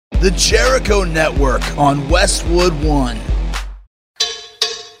The Jericho Network on Westwood One.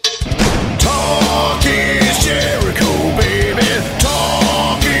 Talk is Jericho, baby.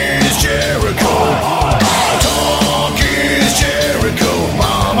 Talk is Jericho. Talk is Jericho,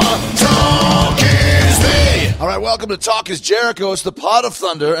 mama. Talk is me. All right, welcome to Talk is Jericho. It's the Pot of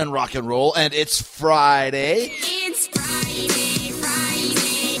Thunder and Rock and Roll, and it's Friday. It's Friday,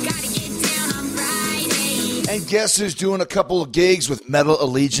 gotta get down on Friday. And guess who's doing a couple of gigs with Metal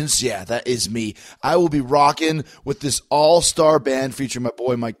Allegiance? Yeah, that is me. I will be rocking with this all-star band featuring my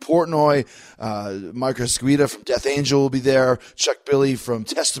boy Mike Portnoy. Marco Esquita from Death Angel will be there. Chuck Billy from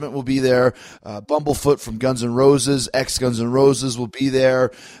Testament will be there. Bumblefoot from Guns N' Roses, ex-Guns N' Roses will be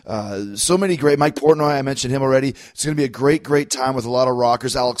there. So many great. Mike Portnoy, I mentioned him already. It's going to be a great, great time with a lot of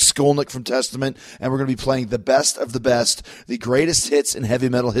rockers. Alex Skolnick from Testament. And we're going to be playing the best of the best, the greatest hits in heavy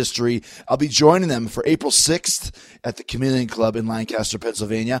metal history. I'll be joining them for April 6th at the Chameleon Club in Lancaster,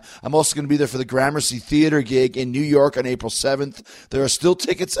 Pennsylvania. I'm also going to be there for the Gramercy Theater gig in New York on April 7th. There are still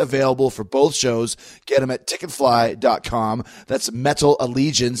tickets available for both shows. Get them at ticketfly.com. That's Metal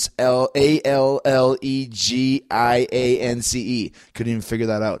Allegiance, Allegiance. Couldn't even figure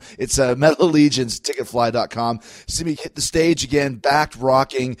that out. It's Metal Allegiance, ticketfly.com. See me hit the stage again, back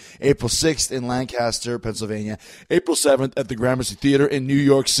rocking April 6th in Lancaster, Pennsylvania. April 7th at the Gramercy Theater in New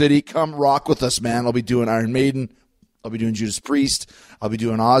York City. Come rock with us, man. I'll be doing Iron Maiden. I'll be doing Judas Priest. I'll be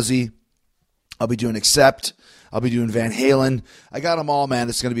doing Ozzy. I'll be doing Accept. I'll be doing Van Halen. I got them all, man.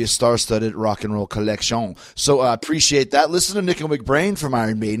 It's going to be a star-studded rock and roll collection. So I appreciate that. Listen to Nickel McBrain from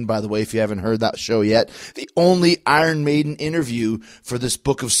Iron Maiden, by the way, if you haven't heard that show yet. The only Iron Maiden interview for this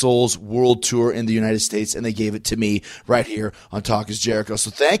Book of Souls world tour in the United States, and they gave it to me right here on Talk is Jericho.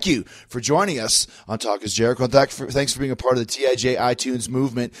 So thank you for joining us on Talk is Jericho. And thanks for being a part of the TIJ iTunes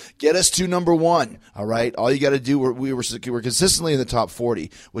movement. Get us to number one, all right? All you got to do, we're consistently in the top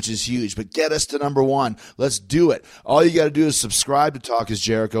 40, which is huge, but get us to number one. Let's do it. All you got to do is subscribe to Talk is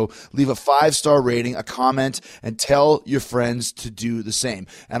Jericho, leave a 5-star rating, a comment, and tell your friends to do the same.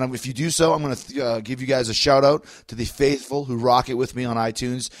 And if you do so, I'm going to give you guys a shout out to the faithful who rock it with me on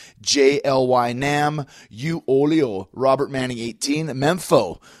iTunes: JLY Nam, U Olio, Robert Manning 18,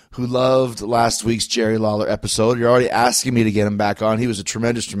 Mempho, who loved last week's Jerry Lawler episode. You're already asking me to get him back on. He was a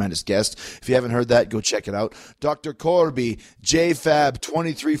tremendous, tremendous guest. If you haven't heard that, go check it out. Dr. Corby,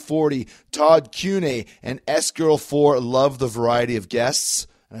 JFab2340, Todd Cuney, and S-Girl4 love the variety of guests,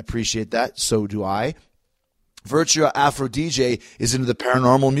 and I appreciate that. So do I. Virtua Afro DJ is into the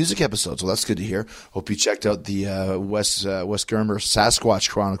paranormal music episodes. Well, that's good to hear. Hope you checked out the Wes Germer Sasquatch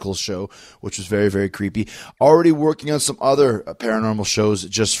Chronicles show, which was very, very creepy. Already working on some other paranormal shows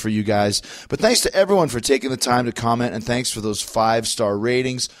just for you guys. But thanks to everyone for taking the time to comment, and thanks for those 5-star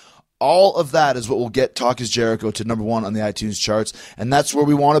ratings. All of that is what will get Talk is Jericho to number one on the iTunes charts, and that's where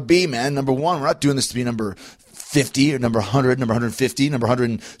we want to be, man. Number one. We're not doing this to be number 50 or number 100, number 150, number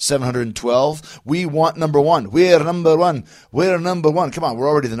 100, 712. We want number one. We're number one. We're number one. Come on, we're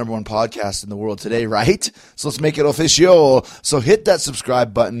already the number one podcast in the world today, right? So let's make it official. So hit that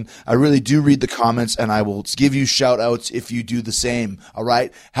subscribe button. I really do read the comments, and I will give you shout outs if you do the same. All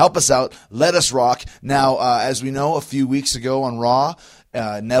right? Help us out. Let us rock. Now, as we know, a few weeks ago on Raw,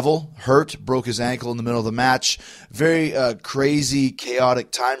 Neville broke his ankle in the middle of the match. Very crazy,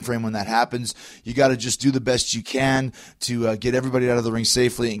 chaotic time frame when that happens. You got to just do the best you can to get everybody out of the ring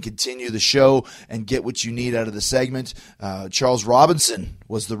safely and continue the show and get what you need out of the segment. Charles Robinson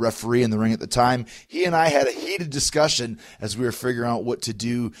was the referee in the ring at the time. He and I had a heated discussion as we were figuring out what to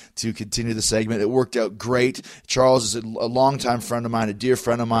do to continue the segment. It worked out great. Charles is a longtime friend of mine, a dear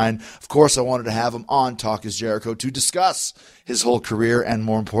friend of mine. Of course, I wanted to have him on Talk is Jericho to discuss his whole career, and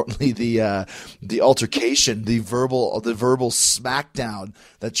more importantly, the altercation, the verbal smackdown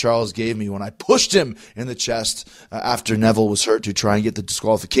that Charles gave me when I pushed him in the chest after Neville was hurt to try and get the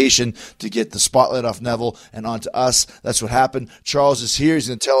disqualification, to get the spotlight off Neville and onto us. That's what happened. Charles is here. He's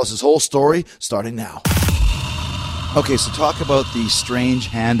going to tell us his whole story, starting now. Okay, so talk about the strange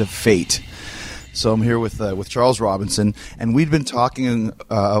hand of fate. So I'm here with Charles Robinson, and we'd been talking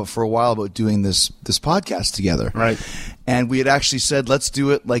for a while about doing this podcast together. Right. And we had actually said, let's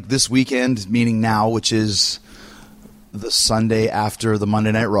do it like this weekend, meaning now, which is the Sunday after the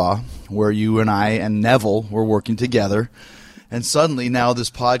Monday Night Raw, where you and I and Neville were working together. And suddenly now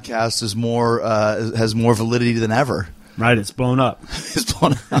this podcast is has more validity than ever. Right, it's blown up. It's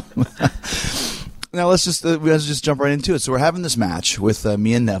blown up. Now let's just jump right into it. So we're having this match with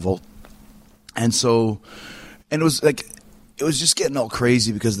me and Neville. And it was just getting all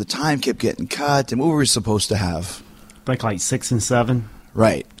crazy because the time kept getting cut, and what were we supposed to have? Like 6 and 7.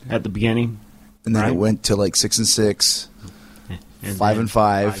 Right. At the beginning. And then it went to like 6 and 6, And 5 then and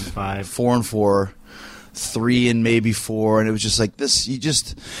 5, 5 and 5. 4 and 4, 3 and maybe 4, and it was just like this. You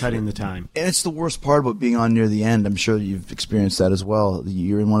just Cutting the time. and it's the worst part about being on near the end. I'm sure you've experienced that as well.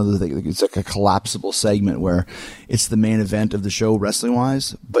 You're in one of the things. It's like a collapsible segment where it's the main event of the show wrestling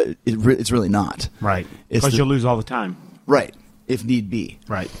wise, but it's really not. Right. It's Because the- you'll lose all the time. Right, if need be.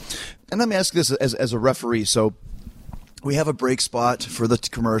 Right. And let me ask you this as a referee. So we have a break spot for the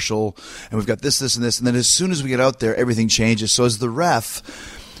commercial, and we've got this, and this, and then as soon as we get out there, everything changes. So as the ref,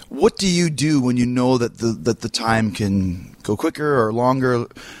 what do you do when you know that the time can go quicker or longer?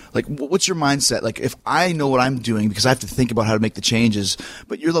 Like, what's your mindset? Like, if I know what I'm doing because I have to think about how to make the changes,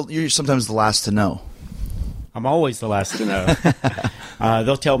 but you're sometimes the last to know. I'm always the last to know.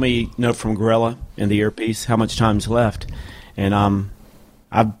 They'll tell me, note from Gorilla in the earpiece, how much time's left. And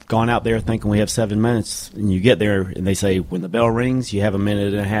I've gone out there thinking we have 7 minutes. And you get there, and they say, when the bell rings, you have a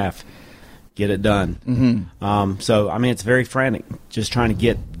minute and a half. Get it done. Mm-hmm. So, I mean, it's very frantic, just trying to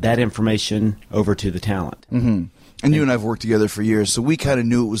get that information over to the talent. Mm-hmm. And you and I have worked together for years, so we kind of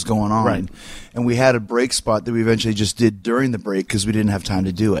knew what was going on. Right. And we had a break spot that we eventually just did during the break because we didn't have time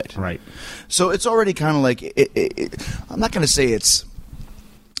to do it. Right. So it's already kind of like, I'm not going to say it's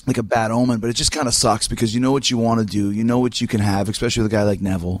like a bad omen, but it just kind of sucks because you know what you want to do, you know what you can have, especially with a guy like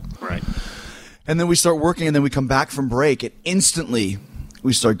Neville. Right. And then we start working, and then we come back from break, and instantly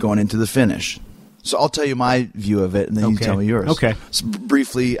we start going into the finish. So I'll tell you my view of it, and then you Okay. tell me yours. Okay. So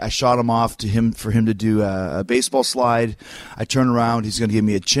briefly, I shot him off for him to do a baseball slide. I turn around. He's going to give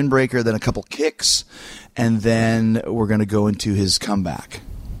me a chin breaker, then a couple kicks, and then we're going to go into his comeback,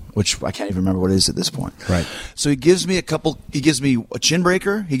 which I can't even remember what it is at this point. Right. So he gives me He gives me a chin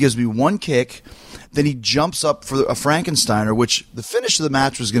breaker. He gives me one kick. Then he jumps up for a Frankensteiner, which the finish of the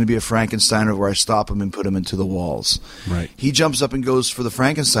match was going to be a Frankensteiner where I stop him and put him into the walls. Right. He jumps up and goes for the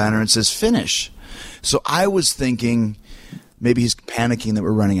Frankensteiner and says, finish. So I was thinking maybe he's panicking that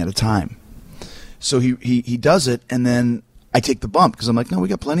we're running out of time. So he does it, and then I take the bump because I'm like, no, we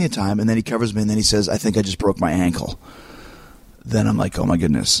got plenty of time. And then he covers me, and then he says, I think I just broke my ankle. Then I'm like, oh, my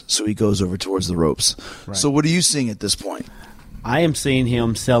goodness. So he goes over towards the ropes. Right. So what are you seeing at this point? I am seeing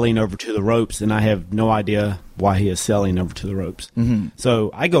him selling over to the ropes, and I have no idea why he is selling over to the ropes. Mm-hmm.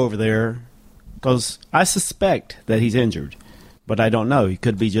 So I go over there because I suspect that he's injured, but I don't know. He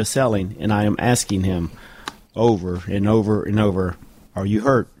could be just selling, and I am asking him over and over and over, are you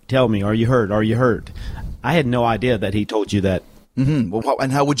hurt? Tell me, are you hurt? Are you hurt? I had no idea that he told you that. Mm-hmm. Well,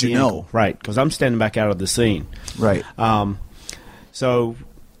 and how would you know? Right, because I'm standing back out of the scene. Right. So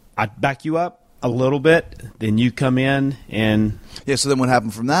I back you up a little bit, then you come in and Yeah, so then what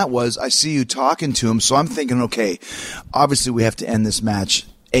happened from that was I see you talking to him, so I'm thinking, okay, obviously we have to end this match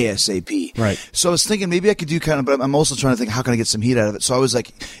ASAP. Right. So I was thinking maybe I could do kind of, but I'm also trying to think, how can I get some heat out of it? So I was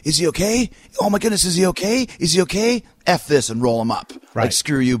like, is he okay? Oh my goodness, is he okay? Is he okay? F this and roll him up. Right. Like,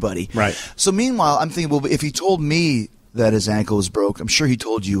 screw you, buddy. Right. So meanwhile, I'm thinking, well, if he told me that his ankle was broke, I'm sure he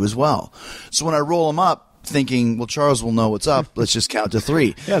told you as well. So when I roll him up, thinking, well, Charles will know what's up, let's just count to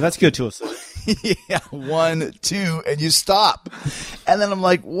 3. yeah, that's good to us. Yeah, 1, 2, and you stop. And then I'm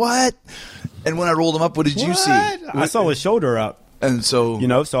like, what? And when I rolled him up, what did you see? I saw his shoulder up, And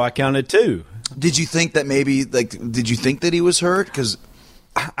so, so I counted 2. did you think that maybe, did you think that he was hurt? Because,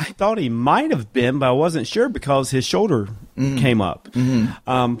 I thought he might have been, but I wasn't sure because his shoulder came up.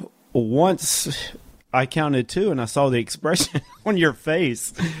 Once I counted 2 and I saw the expression on your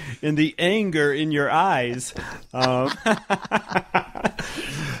face and the anger in your eyes.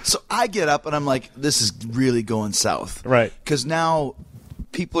 so I get up and I'm like, this is really going south. Right. Because now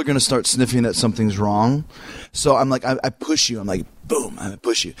people are going to start sniffing that something's wrong. So I'm like, I push you. I'm like, boom, I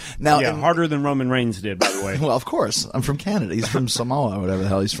push you. Now, Yeah, and- harder than Roman Reigns did, by the way. Well, of course. I'm from Canada. He's from Samoa or whatever the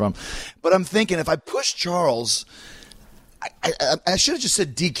hell he's from. But I'm thinking if I push Charles, I should have just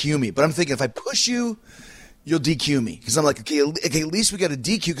said DQ me. But I'm thinking if I push you, you'll DQ me. Because I'm like, okay, at least we got to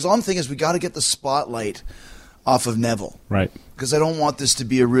DQ. Because all I'm thinking is we got to get the spotlight off of Neville. Right. Because I don't want this to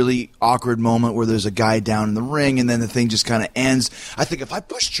be a really awkward moment where there's a guy down in the ring and then the thing just kind of ends. I think if I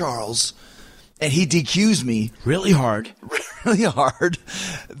push Charles and he DQs me Really hard. really hard,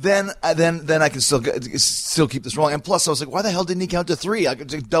 then I can still keep this rolling. And plus, I was like, why the hell didn't he count to 3? I could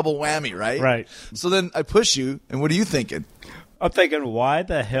do double whammy, right? Right. So then I push you, and what are you thinking? I'm thinking, why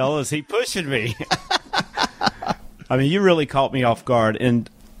the hell is he pushing me? I mean, you really caught me off guard. And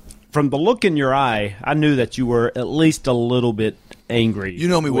from the look in your eye, I knew that you were at least a little bit angry. You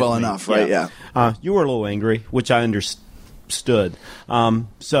know me with well enough, right? Yeah. You were a little angry, which I understood.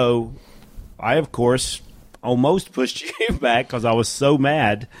 So I, of course, almost pushed you back because I was so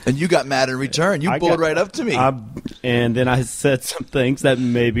mad. And you got mad in return. You I pulled got- right up to me. And then I said some things that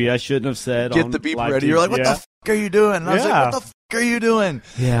maybe I shouldn't have said. Get on the beep live ready. TV. You're like, what Yeah. the f*** are you doing? And I was like, Yeah. what the f*** are you doing?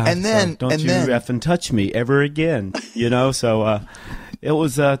 Yeah. And then, so don't and you then, effing touch me ever again. So it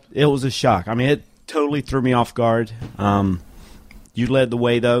was a shock. I mean, it totally threw me off guard. You led the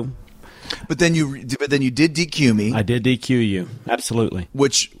way though. but then you did DQ me, I did DQ you. Absolutely.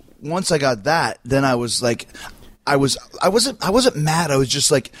 which once I got that, then I was like, I wasn't mad. I was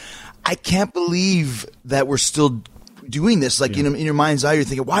just like, I can't believe that we're still doing this. Like in your mind's eye, you're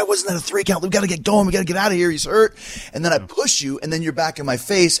thinking, why wasn't that a 3 count? We've got to get going. We got to get out of here. He's hurt. And then I push you, and then you're back in my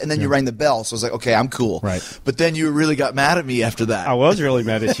face, and then you rang the bell. So I was like, okay, I'm cool. Right. But then you really got mad at me after that. I was really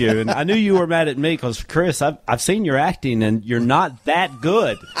mad at you, and I knew you were mad at me because, Chris, I've seen your acting, and you're not that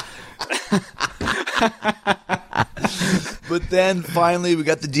good. But then finally we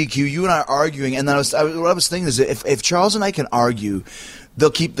got the DQ. You and I arguing, and then what I was thinking is that if Charles and I can argue, they'll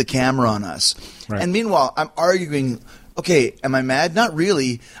keep the camera on us. Right. And meanwhile, I'm arguing. Okay, am I mad? Not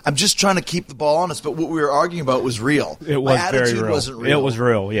really. I'm just trying to keep the ball on us. But what we were arguing about was real. It was My very attitude real. wasn't real. It was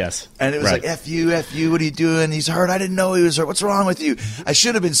real, yes. And it was Right. like, F you, what are you doing? He's hurt. I didn't know he was hurt. What's wrong with you? I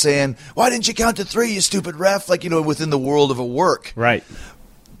should have been saying, why didn't you count to 3, you stupid ref? Like, within the world of a work. Right.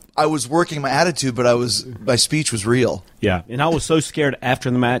 I was working my attitude, but my speech was real. Yeah, and I was so scared after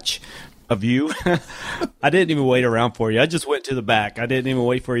the match of you. I didn't even wait around for you. I just went to the back. I didn't even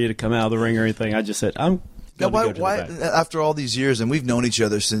wait for you to come out of the ring or anything. I just said, I'm Now, going to go why to the back. after all these years, and we've known each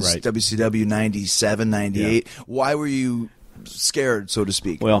other since Right. WCW 97, 98, why were you scared, so to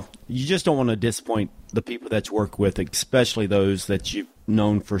speak? Well, you just don't want to disappoint the people that you work with, especially those that you've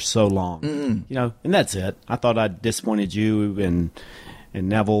known for so long. And that's it. I thought I disappointed you and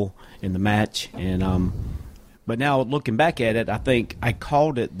Neville in the match, and but now looking back at it, I think I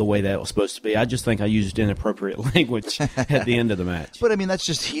called it the way that it was supposed to be. I just think I used inappropriate language at the end of the match. But I mean, that's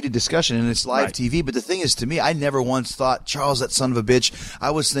just heated discussion, and it's live Right. TV. But the thing is, to me, I never once thought, Charles, that son of a bitch.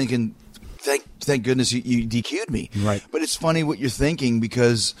 I was thinking, thank goodness you DQ'd me. Right. But it's funny what you're thinking,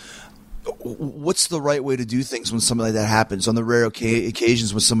 because what's the right way to do things when something like that happens? On the rare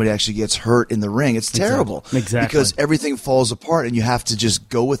occasions when somebody actually gets hurt in the ring, it's terrible. Exactly. Because everything falls apart, and you have to just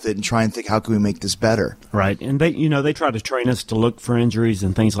go with it and try and think, how can we make this better? Right, and they try to train us to look for injuries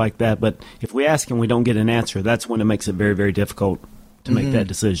and things like that. But if we ask and we don't get an answer, that's when it makes it very, very difficult to make that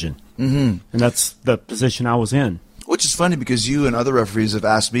decision. Mm-hmm. And that's the position I was in. Which is funny, because you and other referees have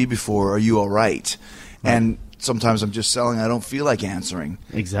asked me before, are you all right? And sometimes I'm just selling. I don't feel like answering.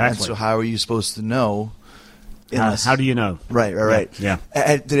 Exactly. And so how are you supposed to know? How do you know? Right. Yeah.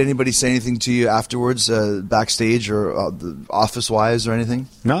 Did anybody say anything to you afterwards, backstage or office-wise or anything?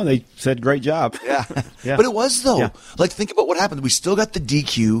 No, they said great job. Yeah. Yeah. But it was, though. Yeah. Like, think about what happened. We still got the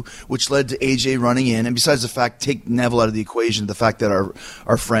DQ, which led to AJ running in. And besides the fact, take Neville out of the equation, the fact that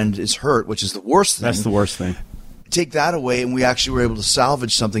our friend is hurt, which is the worst thing. That's the worst thing. Take that away, and we actually were able to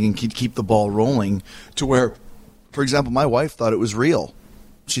salvage something and keep the ball rolling to where, for example, my wife thought it was real.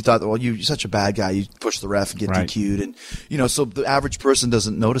 She thought, well, you're such a bad guy. You push the ref and get Right. DQ'd. And, so the average person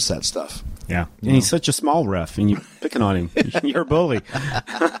doesn't notice that stuff. Yeah. And he's such a small ref, and you're picking on him. You're a bully.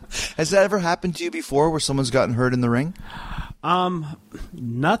 Has that ever happened to you before, where someone's gotten hurt in the ring?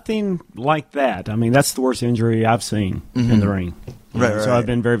 Nothing like that. I mean, that's the worst injury I've seen in the ring. Right, So right. I've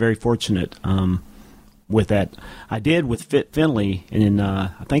been very, very fortunate with that. I did with Fit Finley in, I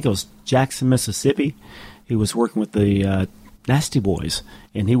think it was Jackson, Mississippi. He was working with the Nasty Boys,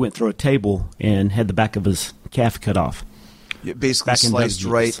 and he went through a table and had the back of his calf cut off. You basically Back in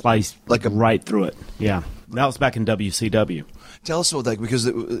sliced sliced like a. right through it. Yeah, that was back in WCW. Tell us about that, because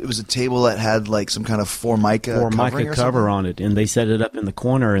it was a table that had like some kind of Formica covering or cover something? on it, and they set it up in the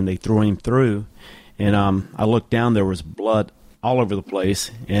corner, and they threw him through. And I looked down, there was blood all over the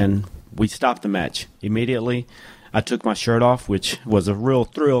place, and we stopped the match immediately. I took my shirt off, which was a real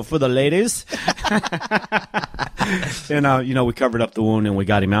thrill for the ladies. And, we covered up the wound and we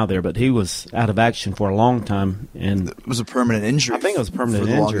got him out there. But he was out of action for a long time. And It was a permanent injury. I think it was a permanent for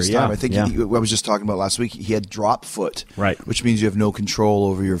the injury, longest yeah, time. I think yeah. I was just talking about last week. He had drop foot, Right. Which means you have no control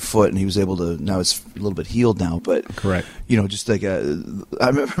over your foot, and he was able to. Now it's a little bit healed now, but Correct. Just like I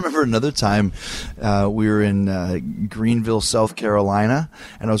remember another time we were in Greenville, South Carolina,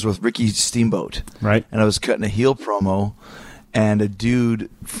 and I was with Ricky Steamboat, Right. and I was cutting a heel promo. And a dude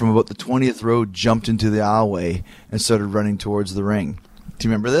from about the 20th row jumped into the aisleway and started running towards the ring. Do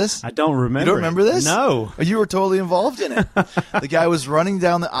you remember this? I don't remember. You don't remember this? No. You were totally involved in it. The guy was running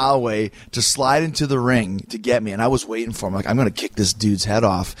down the aisleway to slide into the ring to get me, and I was waiting for him. Like, I'm going to kick this dude's head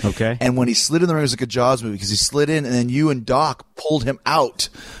off. Okay. And when he slid in the ring, it was like a Jaws movie, because he slid in, and then you and Doc pulled him out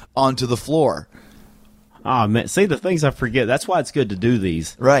onto the floor. Oh, man. See, the things I forget. That's why it's good to do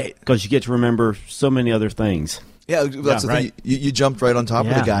these. Right. Because you get to remember so many other things. Yeah, that's the right. thing. You jumped right on top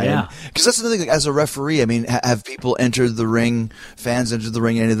of the guy. Yeah. Because that's the thing. Like, as a referee, I mean, have people entered the ring? Fans entered the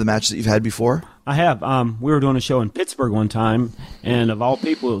ring in any of the matches that you've had before? I have. We were doing a show in Pittsburgh one time, and of all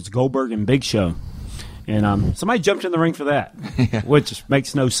people, it was Goldberg and Big Show. And somebody jumped in the ring for that, which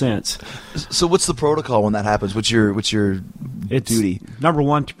makes no sense. So what's the protocol when that happens? What's your It's duty? number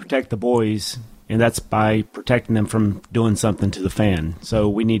one, to protect the boys, and that's by protecting them from doing something to the fan. So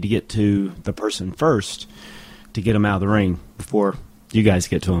we need to get to the person first to get them out of the ring before you guys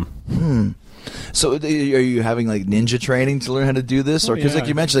get to them. So are you having like ninja training to learn how to do this, or because like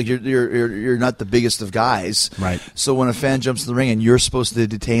you mentioned, like you're not the biggest of guys, Right. So when a fan jumps in the ring and you're supposed to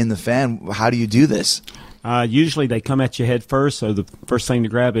detain the fan, how do you do this? Usually they come at you head first, so the first thing to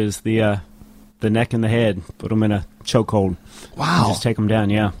grab is the neck and the head. Put them in a chokehold. Wow. Just take them down,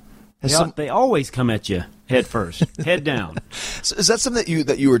 yeah. Has They, some- they always come at you head first, head down. So is that something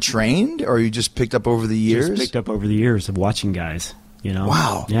that you were trained, or you just picked up over the years? Just picked up over the years of watching guys, you know.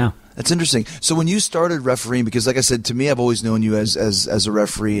 Wow. Yeah. That's interesting. So when you started refereeing, because like I said, to me, I've always known you as a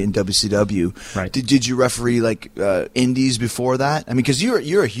referee in WCW. Right. Did you referee like indies before that? I mean, because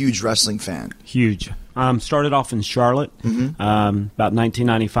you're a huge wrestling fan. Huge. Started off in Charlotte, about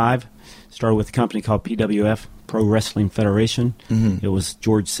 1995. Started with a company called PWF, Pro Wrestling Federation. It was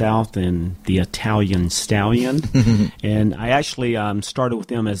George South and the Italian Stallion. And I actually started with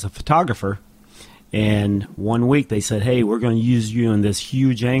them as a photographer. And one week they said, hey, we're going to use you in this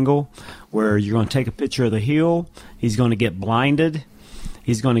huge angle where you're going to take a picture of the heel. He's going to get blinded.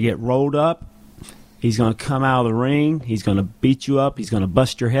 He's going to get rolled up. He's going to come out of the ring. He's going to beat you up. He's going to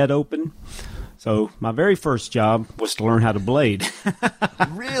bust your head open. So my very first job was to learn how to blade.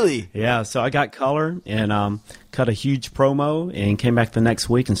 Really? Yeah, so I got color and cut a huge promo and came back the next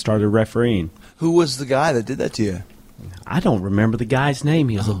week and started refereeing. Who was the guy that did that to you? I don't remember the guy's name.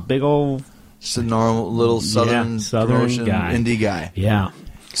 He was a big old, Just a normal little southern promotion guy. indie guy. Yeah,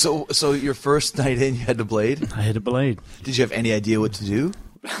 So your first night in, you had to blade. I hit a blade. Did you have any idea what to do?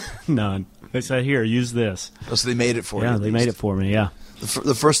 None. They said, here, use this. Oh, so they made it for you. Yeah, at they least. made it for me, yeah.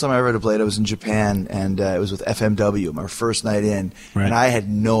 The first time I read a blade, I was in Japan, and it was with FMW, my first night in, Right. and I had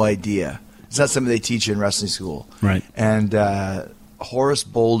no idea. It's not something they teach you in wrestling school. Right. And Horace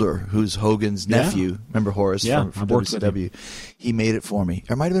Boulder, who's Hogan's Yeah. nephew, remember Horace Yeah, from I've worked with WCW? He made it for me.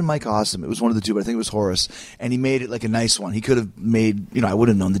 Or it might have been Mike Awesome. It was one of the two, but I think it was Horace. And he made it like a nice one. He could have made, I would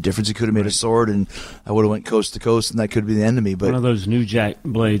have known the difference. He could have made a sword, and I would have went coast to coast, and that could be the end of me. But One of those New Jack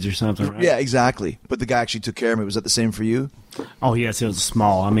blades or something, right? yeah, exactly. But the guy actually took care of me. Was that the same for you? Oh, yes, it was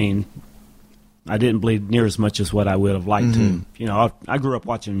small. I mean, I didn't bleed near as much as what I would have liked to. You know, I grew up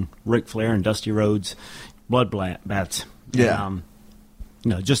watching Ric Flair and Dusty Rhodes, blood baths. Yeah. And,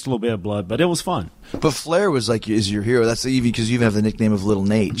 just a little bit of blood, but it was fun. But Flair was is your hero. That's even because you even have the nickname of Little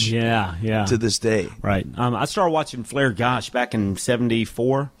Nate Yeah. to this day. Right. I started watching Flair, back in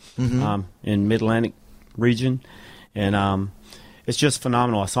 '74 in Mid-Atlantic region. And it's just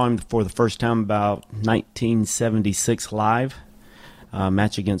phenomenal. I saw him for the first time about 1976 live,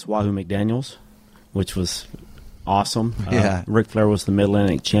 match against Wahoo McDaniels, which was awesome. Yeah. Ric Flair was the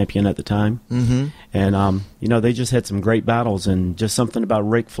Mid-Atlantic champion at the time. Mm-hmm. And, they just had some great battles, and just something about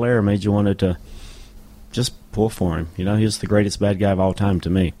Ric Flair made you wanted to just pull for him. He was the greatest bad guy of all time to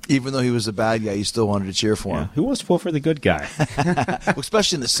me. Even though he was a bad guy, you still wanted to cheer for him. Who wants to pull for the good guy? Well,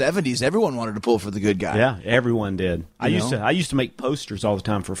 especially in the 70s, everyone wanted to pull for the good guy. Yeah, everyone did. I used to make posters all the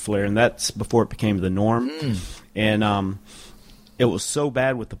time for Flair, and that's before it became the norm. And it was so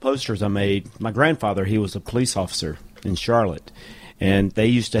bad with the posters I made. My grandfather, he was a police officer in Charlotte, and they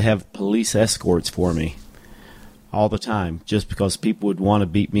used to have police escorts for me all the time, just because people would want to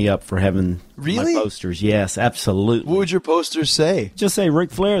beat me up for having Really? my posters. Yes, absolutely. What would your posters say? Just say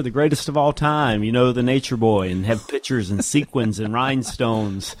Ric Flair, the greatest of all time, the Nature Boy, and have pictures and sequins and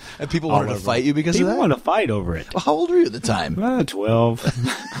rhinestones. And people all wanted to over. fight you because People of that? wanted to fight over it. Well, how old were you at the time? 12.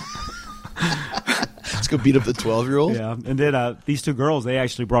 Let's go beat up the 12-year-old? Yeah, and then these two girls, they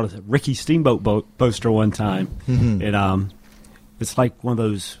actually brought a Ricky Steamboat poster one time. And it's like one of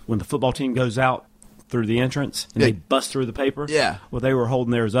those, when the football team goes out through the entrance and they bust through the paper. Yeah. Well, they were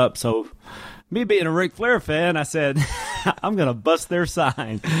holding theirs up, so me being a Ric Flair fan, I said, I'm going to bust their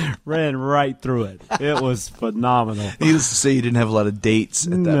sign. Ran right through it. It was phenomenal. Needless to say, you didn't have a lot of dates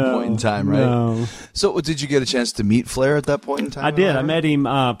at that point in time, right? No. So did you get a chance to meet Flair at that point in time? I did. I met him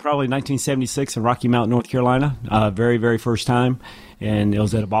probably 1976 in Rocky Mount, North Carolina. Very, very first time. And it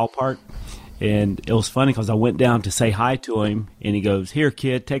was at a ballpark. And it was funny because I went down to say hi to him, and he goes, "Here,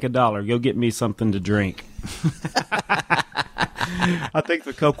 kid, take $1. Go get me something to drink." I think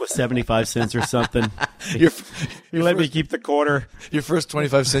the Coke was 75 cents or something. Your, He let me keep the quarter. your first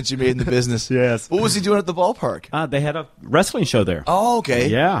 25 cents you made in the business. Yes. What was he doing at the ballpark? They had a wrestling show there. Oh, okay.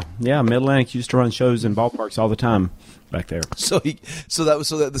 Yeah. Mid-Atlantic used to run shows in ballparks all the time back there. So the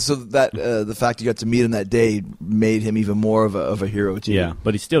fact you got to meet him that day made him even more of a hero to you. Yeah,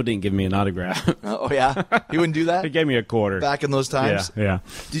 but he still didn't give me an autograph. Oh yeah, he wouldn't do He that gave me a quarter. back in those times. Yeah.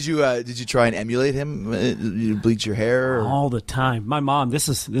 Did you try and emulate him? You bleach your hair? Or? All the time. My mom, this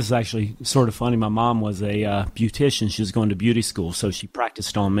is actually sort of funny. My mom was a beautician. She was going to beauty school, so she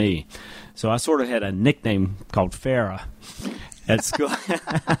practiced on me. So I sort of had a nickname called Farrah at school.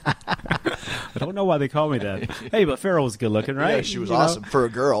 I don't know why they call me that. Hey, but Farrah was good looking, right? Yeah, she was You know? awesome for a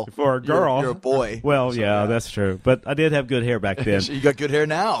girl. For a girl. You're a boy. Well, yeah, that's true. But I did have good hair back then. You got good hair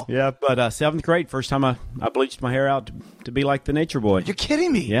now. Yeah, but 7th grade, first time I bleached my hair out to be like the Nature Boy. You're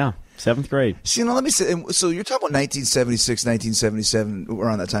kidding me. Yeah, 7th grade. See, now let me say. So you're talking about 1976, 1977,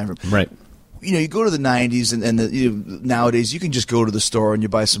 around that time frame. Right. You know, you go to the 90s, and nowadays you can just go to the store and you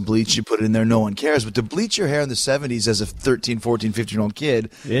buy some bleach, you put it in there, no one cares. But to bleach your hair in the 70s as a 13, 14, 15-year-old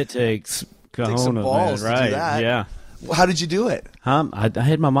kid, It takes cojones, some balls man. to do Right. that. Yeah. well, how did you do it? I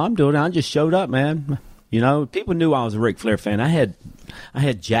had my mom do it. I just showed up, man. You know, people knew I was a Ric Flair fan. I had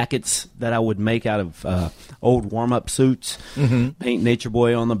jackets that I would make out of old warm-up suits, paint Nature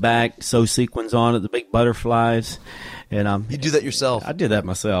Boy on the back, sew sequins on it, the big butterflies. And You do that yourself. I did that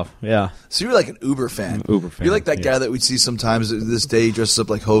myself. Yeah. So you're like an Uber fan. Uber fan, You're like that yeah. guy that we see sometimes this day. He dresses up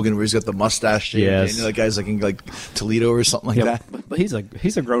like Hogan, where he's got the mustache shaved. Yes. And you know, that guy's like in like Toledo or something like Yeah, that. but he's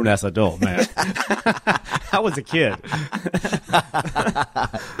a grown ass adult, man. I was a kid.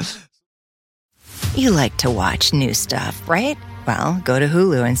 You like to watch new stuff, right? Well, go to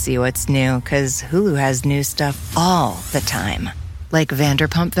Hulu and see what's new, because Hulu has new stuff all the time. Like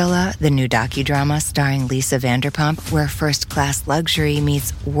Vanderpump Villa, the new docudrama starring Lisa Vanderpump, where first-class luxury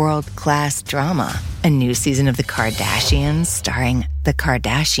meets world-class drama. A new season of The Kardashians starring The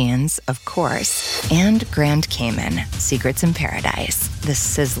Kardashians, of course. And Grand Cayman, Secrets in Paradise, the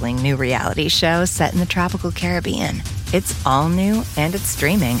sizzling new reality show set in the tropical Caribbean. It's all new and it's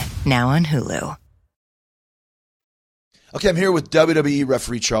streaming now on Hulu. Okay, I'm here with WWE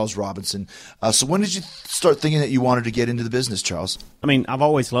referee Charles Robinson. So when did you start thinking that you wanted to get into the business, Charles? I mean, I've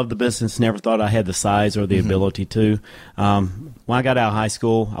always loved the business. Never thought I had the size or the ability to. When I got out of high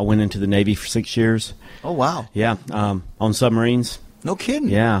school, I went into the Navy for 6 years. Oh, wow. Yeah, on submarines. No kidding.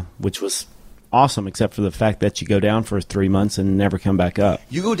 Yeah, which was awesome, except for the fact that you go down for 3 months and never come back up.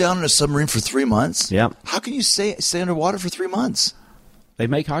 You go down in a submarine for 3 months? Yep. How can you stay underwater for 3 months? They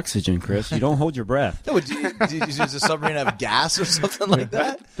make oxygen, Chris. You don't hold your breath. No, does the submarine have gas or something like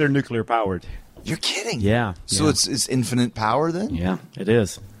that? They're nuclear powered. You're kidding. Yeah. So yeah. it's infinite power then? Yeah, it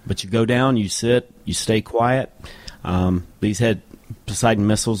is. But you go down, you sit, you stay quiet. These had Poseidon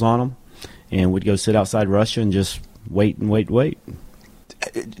missiles on them, and we'd go sit outside Russia and just wait and wait and wait.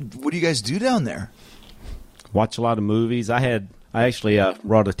 What do you guys do down there? Watch a lot of movies. I actually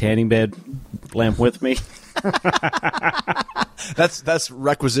brought a tanning bed lamp with me. That's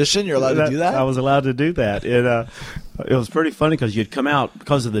requisition? You're allowed to do that? I was allowed to do that. It was pretty funny because you'd come out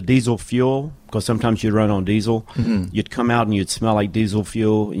because of the diesel fuel, because sometimes you'd run on diesel. You'd come out and you'd smell like diesel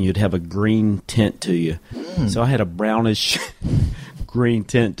fuel, and you'd have a green tint to you. So I had a brownish green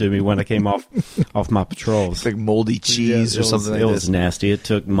tint to me when I came off my patrols. It's like moldy cheese or something like It this. was nasty. It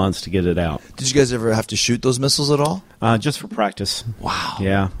took months to get it out. Did you guys ever have to shoot those missiles at all? Just for practice. Wow.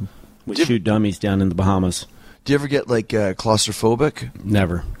 Yeah. We shoot dummies down in the Bahamas. Do you ever get like claustrophobic?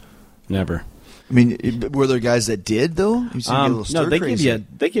 Never. I mean, were there guys that did though? You seem to get a little No, stir they crazy.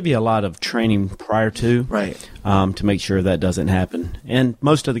 give you a lot of training prior to, Right. to make sure that doesn't happen. And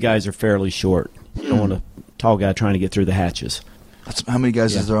most of the guys are fairly short. You don't want a tall guy trying to get through the hatches. How many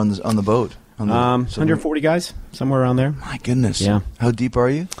guys is there on the boat? On the 140 guys, somewhere around there. My goodness. Yeah. How deep are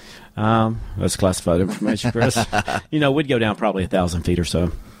you? That's classified information, Chris. We'd go down probably 1,000 feet or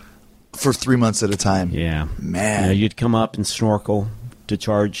so. For 3 months at a time. Yeah, Man. you'd come up and snorkel to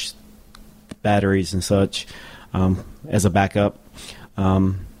charge batteries and such as a backup.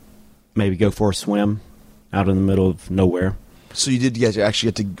 Maybe go for a swim out in the middle of nowhere. So you did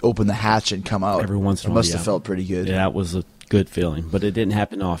actually get to open the hatch and come out. Every once in a It while, must have yeah. felt pretty good. Yeah, that was a good feeling, but it didn't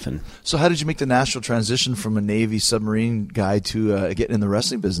happen often. So how did you make the natural transition from a Navy submarine guy to getting in the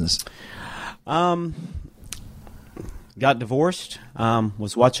wrestling business? Got divorced.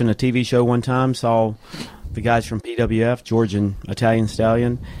 Was watching a TV show one time. Saw the guys from PWF, George and Italian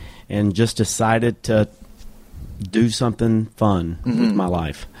Stallion, and just decided to do something fun with my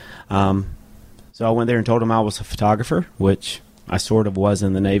life. So I went there and told them I was a photographer, which I sort of was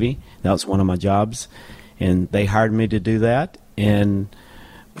in the Navy. That was one of my jobs. and they hired me to do that. And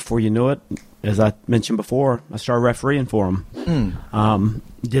before you knew it, as I mentioned before, I started refereeing for them.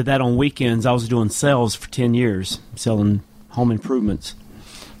 Did that on weekends. I was doing sales for 10 years, selling home improvements,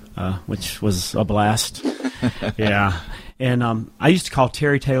 which was a blast. Yeah. And I used to call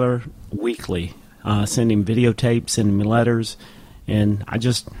Terry Taylor weekly, send him videotapes, send him letters, and I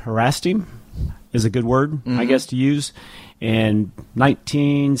just harassed him, is a good word, I guess, to use. And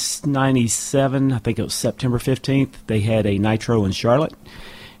 1997, I think it was September 15th, they had a Nitro in Charlotte,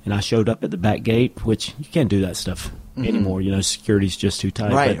 and I showed up at the back gate, which you can't do that stuff anymore. You know, security's just too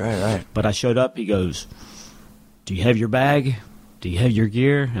tight. Right. But I showed up. He goes, "Do you have your bag? Do you have your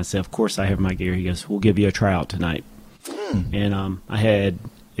gear?" I said, "Of course I have my gear." He goes, "We'll give you a tryout tonight." And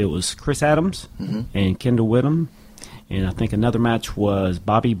it was Chris Adams and Kendall Whittam, and I think another match was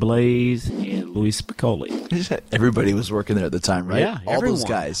Bobby Blaze and Luis Piccoli. Everybody was working there at the time, right? Yeah, all everyone. those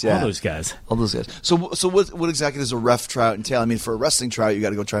guys. Yeah, all those guys. All those guys. So what exactly does a ref tryout entail? I mean, for a wrestling tryout, you got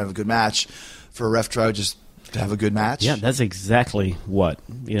to go try and have a good match. For a ref tryout, just to have a good match. Yeah, that's exactly what,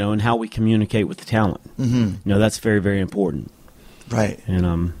 and how we communicate with the talent. That's very, very important. Right.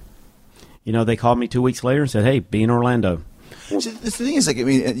 And they called me 2 weeks later and said, "Hey, be in Orlando." See, the thing is,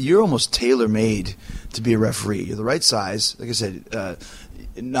 you're almost tailor-made to be a referee. You're the right size. Like I said,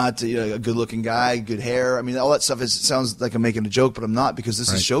 not a good-looking guy, good hair. I mean, all that stuff sounds like I'm making a joke, but I'm not, because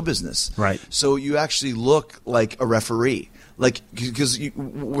this is show business. Right. So you actually look like a referee. Like, because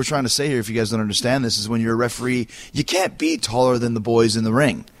we're trying to say here, if you guys don't understand this, is when you're a referee, you can't be taller than the boys in the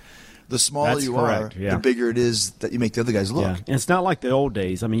ring. The smaller That's you correct, are, yeah. the bigger it is that you make the other guys look. Yeah. And it's not like the old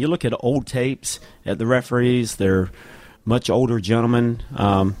days. I mean, you look at old tapes at the referees, they're much older gentlemen,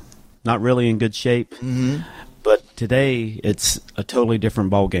 not really in good shape. But today, it's a totally different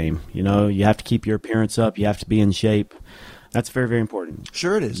ball game. You have to keep your appearance up. You have to be in shape. That's very, very important.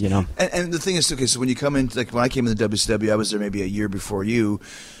 Sure it is. And the thing is, okay, so when you come in, like when I came in the WCW, I was there maybe a year before you.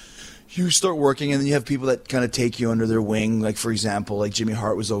 You start working, and then you have people that kind of take you under their wing. Like, for example, like Jimmy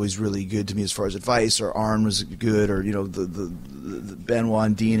Hart was always really good to me as far as advice, or Arn was good, or the Benoit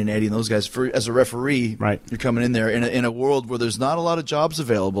and Dean and Eddie and those guys. As a referee, right, you're coming in there in a world where there's not a lot of jobs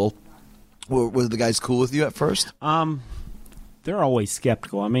available. Were the guys cool with you at first? They're always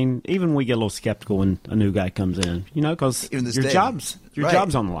skeptical. I mean, even we get a little skeptical when a new guy comes in, because your job's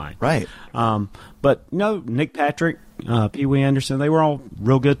on the line. Right. But Nick Patrick, Pee Wee Anderson, they were all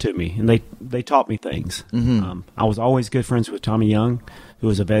real good to me, and they taught me things. I was always good friends with Tommy Young, who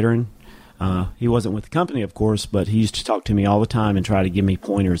was a veteran. He wasn't with the company, of course, but he used to talk to me all the time and try to give me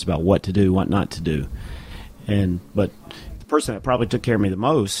pointers about what to do, what not to do. But the person that probably took care of me the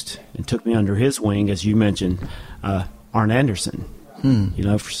most and took me under his wing, as you mentioned, Arn Anderson.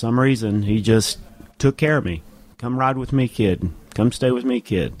 For some reason, he just took care of me. Come ride with me, kid. Come stay with me,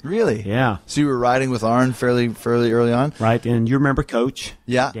 kid. Really? Yeah. So you were riding with Arn fairly early on? Right, and you remember Coach?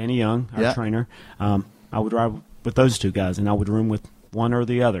 Yeah. Danny Young, our trainer. I would ride with those two guys, and I would room with one or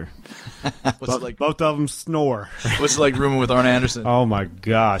the other. Both of them snore. What's it like rooming with Arn Anderson? Oh my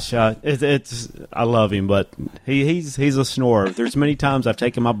gosh, it's I love him, but he's a snorer. There's many times I've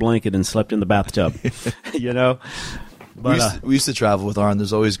taken my blanket and slept in the bathtub. But we used to travel with Arn.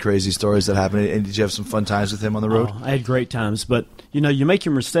 There's always crazy stories that happen. And did you have some fun times with him on the road? I had great times, but you make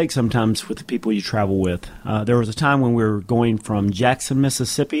your mistakes sometimes with the people you travel with. There was a time when we were going from Jackson,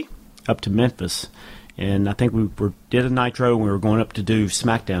 Mississippi, up to Memphis. And I think we did a Nitro, and we were going up to do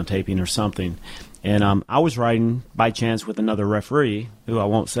SmackDown taping or something. And I was riding by chance with another referee, who I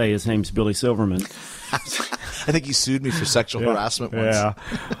won't say. His name's Billy Silverman. I think he sued me for sexual harassment once. Yeah.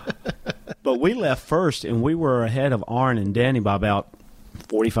 But we left first, and we were ahead of Arn and Danny by about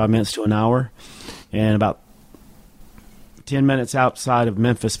 45 minutes to an hour. And about 10 minutes outside of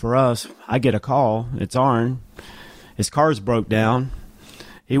Memphis for us, I get a call. It's Arn. His car's broke down.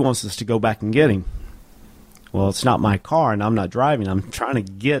 He wants us to go back and get him. Well, it's not my car, and I'm not driving. I'm trying to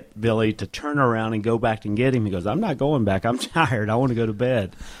get Billy to turn around and go back and get him. He goes, "I'm not going back. I'm tired. I want to go to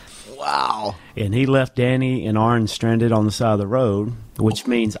bed." Wow. And he left Danny and Arn stranded on the side of the road, which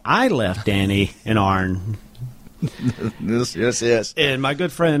means I left Danny and Arn. Yes. And my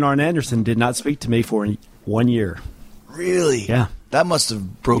good friend Arn Anderson did not speak to me for 1 year. Really? Yeah. That must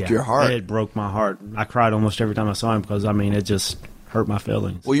have broke your heart. It broke my heart. I cried almost every time I saw him because, it just hurt my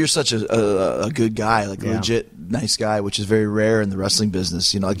feelings. Well, you're such a good guy, like a legit nice guy, which is very rare in the wrestling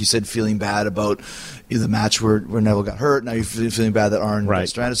business. Like you said, feeling bad about the match where Neville got hurt. Now you're feeling bad that Arn got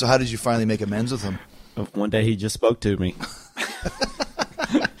stranded. So how did you finally make amends with him? One day he just spoke to me.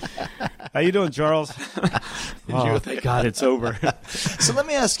 How you doing, Charles? Thank God it's over. So let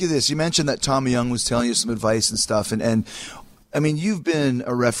me ask you this. You mentioned that Tommy Young was telling you some advice and stuff, and I mean, you've been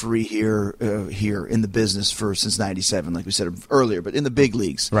a referee here in the business since '97, like we said earlier, but in the big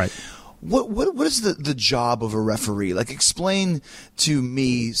leagues. Right. What is the job of a referee? Like, explain to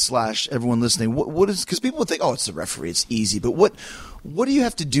me / everyone listening. What is, because people would think, oh, it's the referee, it's easy. But what do you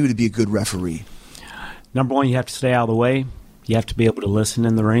have to do to be a good referee? Number one, you have to stay out of the way. You have to be able to listen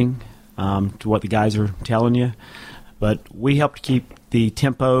in the ring to what the guys are telling you. But we help to keep the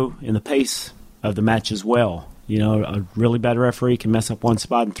tempo and the pace of the match as well. You know, a really bad referee can mess up one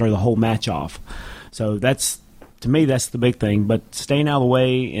spot and throw the whole match off. So to me, that's the big thing. But staying out of the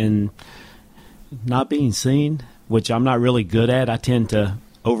way and not being seen, which I'm not really good at. I tend to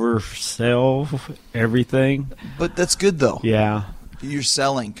oversell everything. But that's good, though. Yeah. You're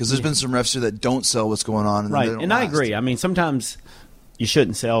selling, because there's been some refs here that don't sell what's going on. And right, they don't and I last. agree. I mean, sometimes you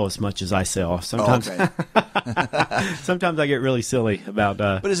shouldn't sell as much as I sell. Sometimes, sometimes I get really silly about.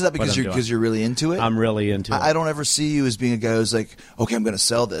 But is that because you're really into it? I'm really into it. I don't ever see you as being a guy who's like, okay, I'm going to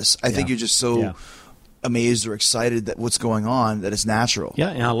sell this. I think you're just so amazed or excited that what's going on that it's natural. Yeah,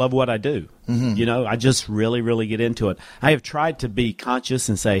 and I love what I do. Mm-hmm. You know, I just really, really get into it. I have tried to be conscious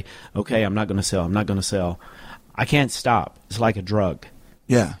and say, okay, I'm not going to sell. I'm not going to sell. I can't stop. It's like a drug.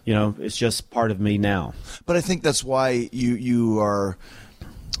 Yeah. You know, it's just part of me now. But I think that's why you are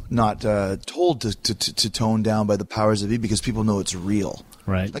not told to tone down by the powers that be, because people know it's real.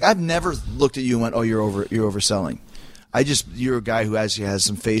 Right. Like, I've never looked at you and went, oh, you're overselling. You're a guy who actually has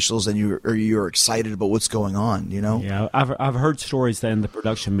some facials, and you're excited about what's going on, you know? Yeah, I've heard stories that in the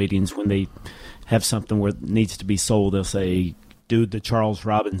production meetings, when they have something where it needs to be sold, they'll say, do the Charles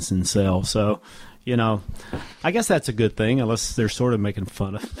Robinson sell. So, you know, I guess that's a good thing, unless they're sort of making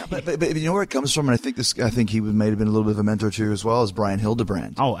fun of me. But you know where it comes from, and I think he might have been a little bit of a mentor to you as well, as Brian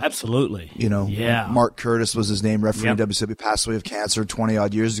Hildebrand. Oh, absolutely. You know, yeah. Mark Curtis was his name, referee in Yep. WCW, passed away of cancer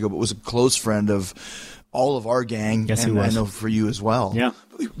 20-odd years ago, but was a close friend of all of our gang. Yes, and he was. I know for you as well. Yeah.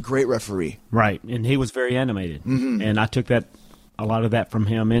 Great referee. Right, and he was very animated. Mm-hmm. And I took a lot of that from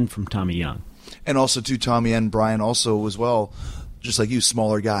him and from Tommy Young. And also, too, Tommy and Brian also as well, just like you,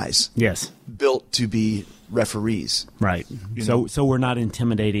 smaller guys. Yes. Built to be referees. Right. You know? So we're not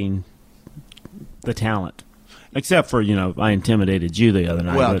intimidating the talent. Except for, you know, I intimidated you the other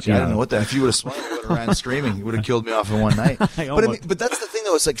night. Well, but, I don't know what that. If you would have smiled, you would have ran screaming. You would have killed me off in one night. But that's the thing,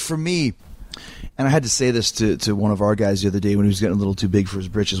 though. It's like, for me, and I had to say this to one of our guys the other day when he was getting a little too big for his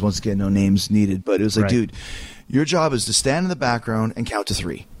britches. Once again, no names needed. But it was like, Right. dude, your job is to stand in the background and count to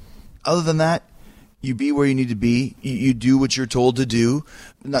 3. Other than that, you be where you need to be. You do what you're told to do.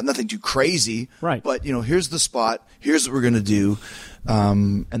 Nothing too crazy. Right. But, you know, here's the spot. Here's what we're going to do.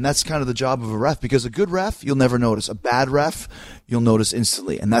 And that's kind of the job of a ref, because a good ref, you'll never notice. A bad ref, you'll notice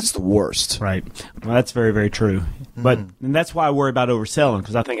instantly. And that's the worst. Right. Well, that's very, very true. But and that's why I worry about overselling,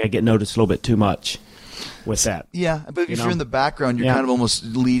 because I think I get noticed a little bit too much with that. Yeah, but if know? you're in the background, you're Yeah. kind of almost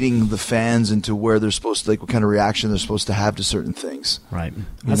leading the fans into where they're supposed to, like, what kind of reaction they're supposed to have to certain things. Right.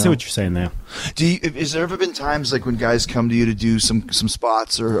 You I see know? what you're saying there. Is there ever been times, like, when guys come to you to do some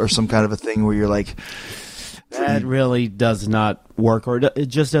spots or some kind of a thing where you're like, That really does not work, or it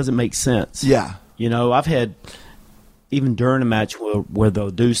just doesn't make sense. yeah, You know, I've had, even during a match where they'll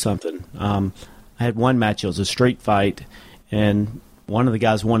do something. I had one match, it was a street fight, and one of the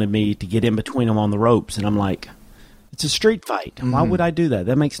guys wanted me to get in between them on the ropes, and I'm like, it's a street fight. Why would I do that?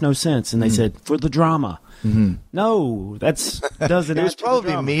 That makes no sense. And they said, for the drama. No, doesn't it was add to the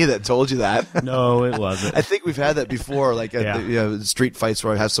probably drama. me that told you that. No, it wasn't. I think we've had that before, like Yeah. street fights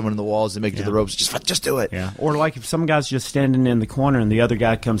where I have someone in the walls and make it to the ropes. Just do it. Yeah. Or like if some guy's just standing in the corner and the other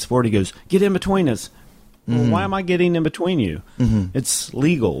guy comes forward, he goes, get in between us. Well, why am I getting in between you? It's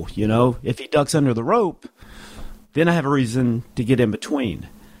legal, you know. If he ducks under the rope, then I have a reason to get in between.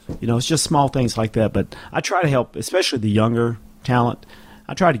 You know, it's just small things like that. But I try to help, especially the younger talent.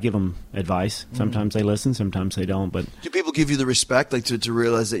 I try to give them advice. Sometimes they listen, sometimes they don't. But Do people give you the respect, like to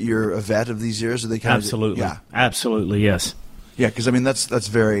realize that you're a vet of these years? Or they kind absolutely, of, absolutely, yes. Yeah, because I mean that's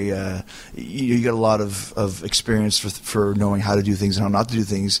very you got a lot of experience for knowing how to do things and how not to do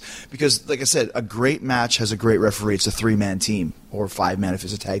things. Because, like I said, a great match has a great referee. It's a 3-man team or 5-man if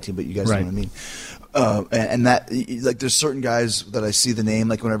it's a tag team. But you guys Right. know what I mean. And that, like, there's certain guys that I see the name,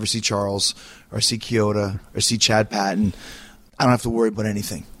 like whenever I see Charles or I see Kyoto or I see Chad Patton, I don't have to worry about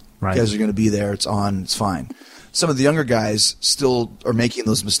anything. Right. You guys are going to be there. It's on. It's fine. Some of the younger guys still are making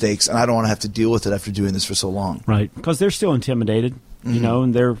those mistakes, and I don't want to have to deal with it after doing this for so long. Right, because they're still intimidated, you know,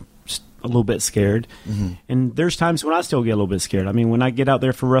 and they're a little bit scared. And there's times when I still get a little bit scared. I mean, when I get out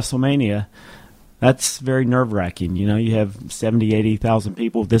there for WrestleMania, that's very nerve-wracking. You know, you have 70, 80,000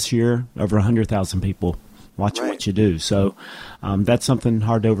 people this year, over 100,000 people watching Right. what you do. So that's something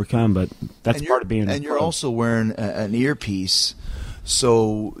hard to overcome, but that's And part of being a And you're pro. also wearing an earpiece,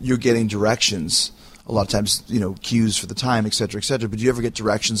 so you're getting directions. A lot of times, cues for the time, et cetera, et cetera. But do you ever get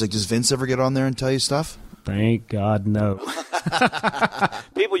directions? Like, does Vince ever get on there and tell you stuff? Thank God, no.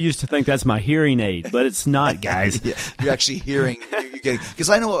 People used to think that's my hearing aid, but it's not, guys. Yeah, you're actually hearing. You're getting, because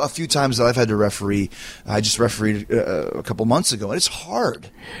I know a few times that I've had to referee. I just refereed a couple months ago, and it's hard.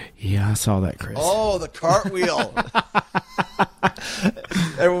 Yeah, I saw that, Chris. Oh, the cartwheel!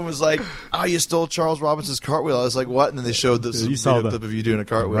 Everyone was like, "Oh, you stole Charles Robinson's cartwheel." I was like, "What?" And then they showed this You saw video the- clip of you doing a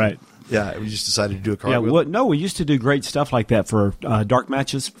cartwheel. Right. Yeah, we just decided to do a Yeah, cartwheel. no, we used to do great stuff like that for dark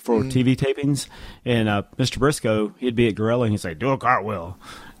matches for TV tapings. And Mr. Briscoe, he'd be at Gorilla and he'd say, do a cartwheel,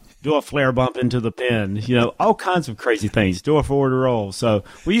 do a flare bump into the pin, all kinds of crazy things, do a forward roll. So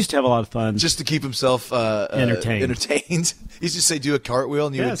we used to have a lot of fun. Just to keep himself Entertained. He used to say, "Do a cartwheel,"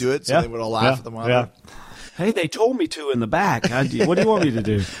 and you would Yes. do it, so Yeah. they would all laugh Yeah. at the monitor. Yeah. Hey, they told me to in the back. What do you want me to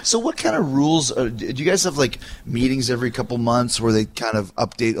do? So, what kind of rules do you guys have? Like meetings every couple months where they kind of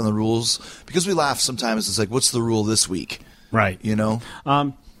update on the rules? Because we laugh sometimes. It's like, what's the rule this week? Right.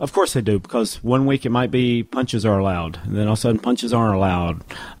 Of course they do, because one week it might be punches are allowed, and then all of a sudden punches aren't allowed.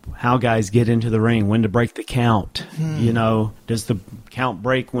 How guys get into the ring, when to break the count. Does the count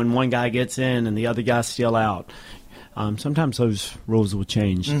break when one guy gets in and the other guy's still out? Sometimes those rules will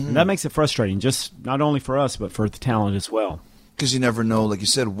change. And that makes it frustrating, just not only for us, but for the talent as well. Because you never know, like you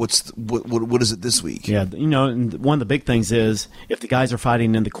said, what is it this week? Yeah, and one of the big things is, if the guys are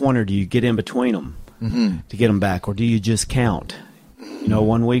fighting in the corner, do you get in between them to get them back, or do you just count?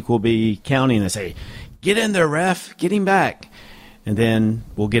 1 week we'll be counting and say, get in there, ref, get him back. And then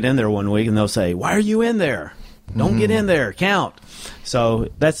we'll get in there 1 week and they'll say, why are you in there? Don't get in there, count. So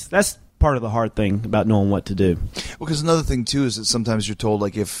that's part of the hard thing about knowing what to do. Well, because another thing too is that sometimes you're told,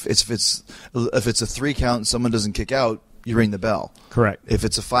 like, if it's a 3 count and someone doesn't kick out, you ring the bell. Correct. If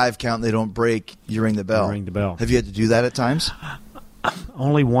it's a 5 count and they don't break, you ring the bell. You ring the bell. Have you had to do that at times?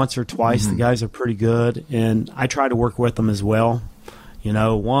 Only once or twice. The guys are pretty good, and I try to work with them as well.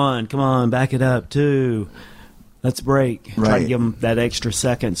 1, come on, back it up. 2, let's break. Try Right. to give them that extra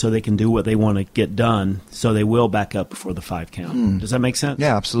second so they can do what they want to get done, so they will back up before the 5 count. Does that make sense?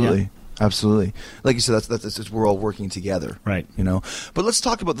 Yeah, absolutely. Yeah. Absolutely. Like you said, that's we're all working together. Right. But let's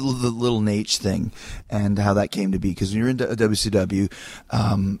talk about the Little Nate thing and how that came to be. Because you're in WCW,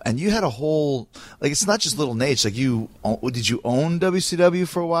 and you had a whole, like, it's not just Little Nate. Like, did you own WCW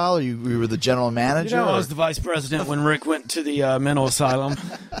for a while, or you were the general manager? I was the vice president when Rick went to the mental asylum.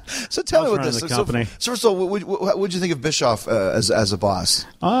 So tell I me was about this. running the company. So first of all, what would you think of Bischoff as a boss?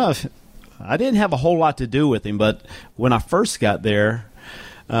 I didn't have a whole lot to do with him, but when I first got there,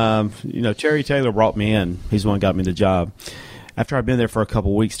 Terry Taylor brought me in. He's the one who got me the job. After I'd been there for a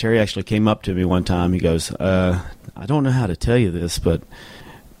couple of weeks, Terry actually came up to me one time. He goes, I don't know how to tell you this, but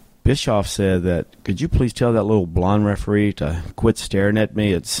Bischoff said that, could you please tell that little blonde referee to quit staring at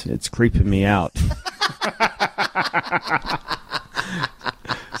me? It's creeping me out.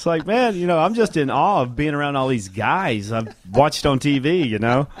 It's like, man, I'm just in awe of being around all these guys I've watched on TV,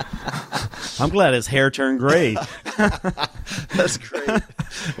 I'm glad his hair turned gray. That's great.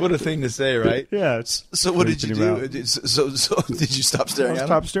 What a thing to say, right? Yeah. It's So what did you creeping him do? So did you stop staring at him?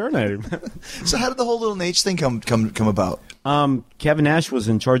 Stop staring at him. So how did the whole Little Nate thing come about? Kevin Nash was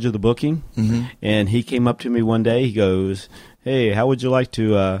in charge of the booking, and he came up to me one day. He goes, hey, how would you like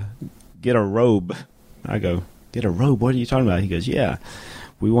to get a robe? I go, get a robe? What are you talking about? He goes, yeah,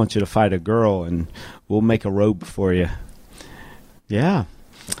 we want you to fight a girl, and we'll make a robe for you. Yeah.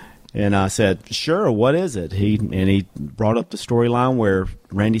 And I said, sure, what is it? He brought up the storyline where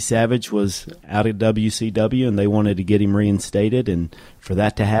Randy Savage was out of WCW and they wanted to get him reinstated. And for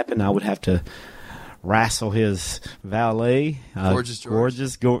that to happen, I would have to wrestle his valet. Gorgeous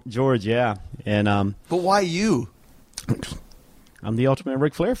George, yeah. And But why you? I'm the ultimate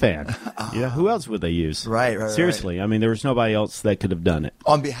Ric Flair fan. Who else would they use? Right. Seriously. I mean, there was nobody else that could have done it.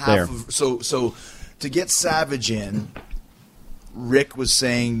 On behalf There. of so to get Savage in, Rick was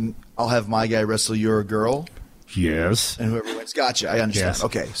saying, I'll have my guy wrestle your girl, Yes. and whoever wins. Gotcha. I understand. Yes.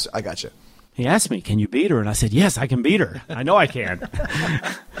 Okay, so I gotcha. He asked me, can you beat her? And I said, yes, I can beat her. I know I can.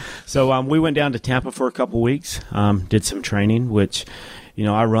 So we went down to Tampa for a couple weeks, did some training, which,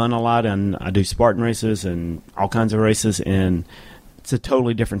 I run a lot, and I do Spartan races and all kinds of races, and it's a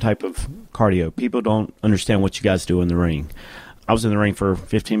totally different type of cardio. People don't understand what you guys do in the ring. I was in the ring for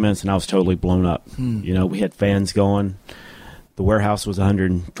 15 minutes, and I was totally blown up. We had fans going. The warehouse was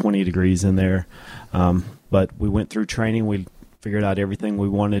 120 degrees in there. But we went through training. We figured out everything we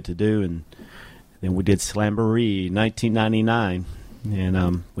wanted to do, and then we did Slamboree 1999,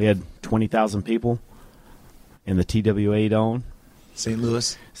 and we had 20,000 people in the TWA Dome, St.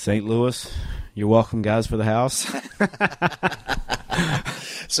 Louis. St. Louis. You're welcome, guys, for the house.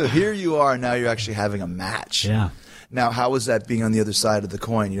 So here you are. Now you're actually having a match. Yeah. Now, how was that being on the other side of the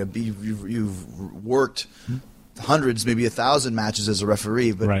coin? You know, you've worked hundreds, maybe 1,000 matches as a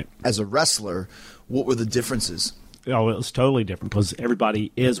referee, but Right. as a wrestler, what were the differences? Oh, it was totally different because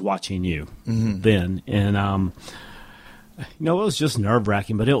everybody is watching you then. And, it was just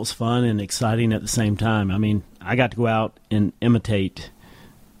nerve-wracking, but it was fun and exciting at the same time. I mean, I got to go out and imitate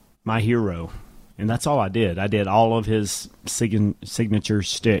my hero, and that's all I did. I did all of his signature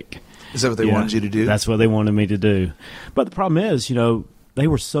shtick. Is that what they Yeah, wanted you to do? That's what they wanted me to do. But the problem is, they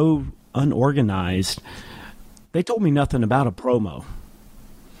were so unorganized. They told me nothing about a promo.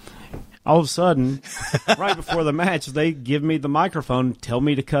 All of a sudden, right before the match, they give me the microphone and tell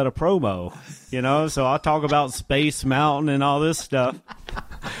me to cut a promo. So I'll talk about Space Mountain and all this stuff.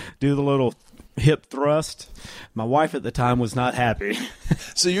 Do the little hip thrust. My wife at the time was not happy.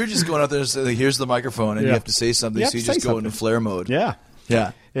 So you're just going out there and saying, here's the microphone, and you Yeah. have to say something, You so have you to just say go into something. flare mode. Yeah.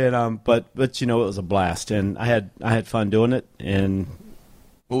 Yeah. And but it was a blast, and I had fun doing it, and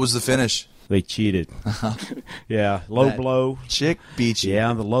What was the finish? they cheated. Yeah, low That blow. Chick beat you.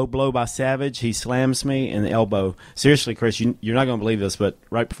 Yeah, the low blow by Savage. He slams me in the elbow. Seriously, Chris, you're not going to believe this, but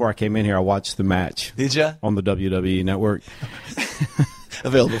right before I came in here, I watched the match Did ya? on the WWE Network.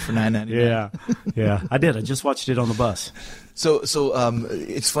 Available for $9.99. Yeah, I did. I just watched it on the bus. So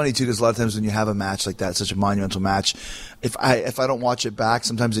it's funny too, because a lot of times when you have a match like that, such a monumental match, if I don't watch it back,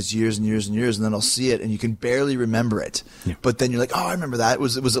 sometimes it's years and years and years, and then I'll see it and you can barely remember it. Yeah. But then you're like, oh, I remember that.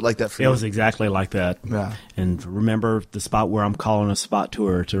 Was it like that for It you? was exactly like that. Yeah. And remember the spot where I'm calling a spot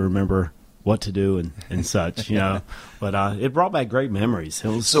tour to remember what to do and such, But it brought back great memories. It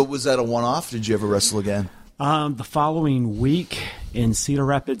was So was that a one-off? Did you ever wrestle again? the following week in Cedar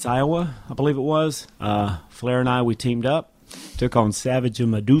Rapids, Iowa, I believe it was. Flair and I, we teamed up, took on Savage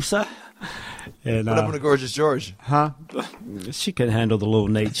and Medusa. And, What happened to Gorgeous George? she could handle the little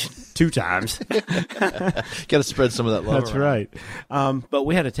Nate 2 times. Got to spread some of that love. That's around. right. But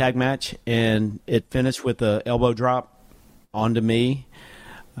we had a tag match, and it finished with a elbow drop onto me.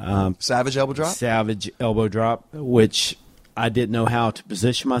 Savage elbow drop? Savage elbow drop, which I didn't know how to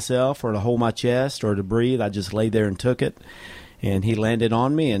position myself or to hold my chest or to breathe. I just laid there and took it. And he landed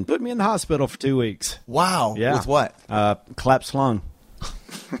on me and put me in the hospital for 2 weeks. Wow. Yeah. With what? Collapsed lung.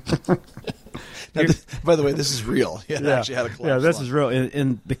 Now, by the way, this is real. Yeah, actually had a collapse. Yeah, this lung. is real.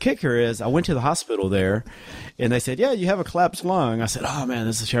 And the kicker is, I went to the hospital there, and they said, yeah, you have a collapsed lung. I said, oh, man,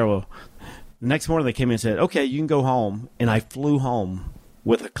 this is terrible. The next morning they came in and said, okay, you can go home. And I flew home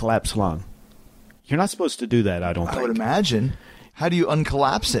with a collapsed lung. You're not supposed to do that, I don't I think. would imagine. How do you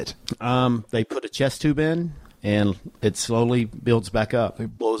uncollapse it? They put a chest tube in, and it slowly builds back up.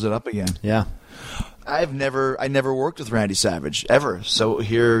 It blows it up again. Yeah. I never worked with Randy Savage ever. So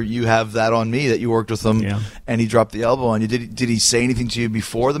here you have that on me that you worked with him, Yeah. and he dropped the elbow on you. Did he say anything to you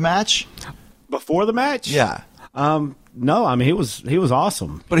before the match? Before the match? Yeah, No, I mean, he was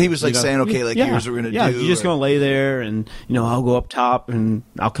awesome. but he was like You know, saying, "Okay, like yeah, here's what we're gonna yeah, do." you're just or- gonna lay there, and I'll go up top and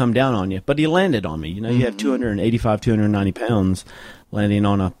I'll come down on you. But he landed on me. You have 285, 290 pounds landing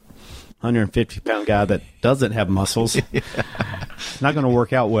on a 150-pound guy that doesn't have muscles. Not going to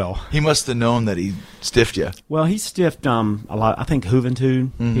work out well. He must have known that he stiffed you. Well, he stiffed a lot. I think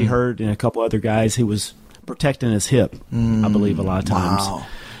Juventud he hurt, and a couple other guys. He was protecting his hip, I believe, a lot of times. Wow.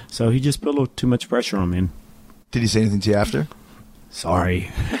 So he just put a little too much pressure on me. Did he say anything to you after?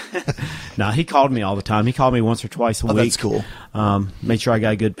 Sorry. No, he called me all the time. He called me once or twice a Oh, week. that's cool. Made sure I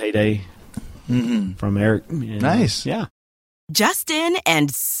got a good payday from Eric. And, Nice. Yeah. Just in and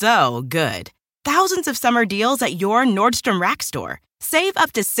so good. Thousands of summer deals at your Nordstrom Rack store. Save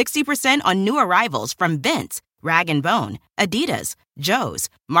up to 60% on new arrivals from Vince, Rag & Bone, Adidas, Joe's,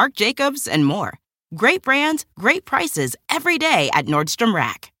 Marc Jacobs, and more. Great brands, great prices every day at Nordstrom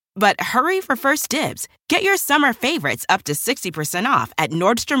Rack. But hurry for first dibs. Get your summer favorites up to 60% off at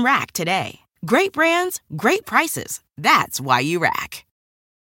Nordstrom Rack today. Great brands, great prices. That's why you rack.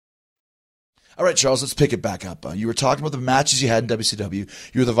 All right, Charles, let's pick it back up. You were talking about the matches you had in WCW.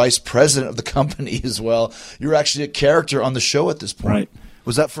 You were the vice president of the company as well. You were actually a character on the show at this point. Right.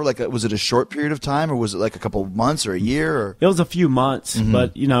 Was that for was it a short period of time, or was it like a couple of months or a year? Or It was a few months,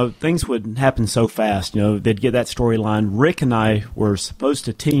 but, things would happen so fast. They'd get that storyline. Rick and I were supposed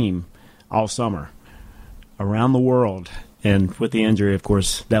to team all summer around the world. And with the injury, of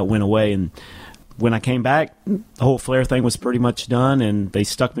course, that went away. And when I came back, the whole Flair thing was pretty much done, and they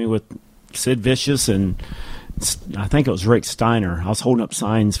stuck me with Sid Vicious, and I think it was Rick Steiner. I was holding up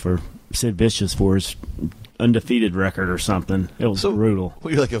signs for Sid Vicious for his undefeated record or something. It was brutal.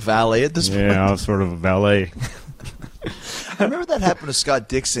 Well, you're like a valet at this point. Yeah, I was sort of a valet. I remember that happened to Scott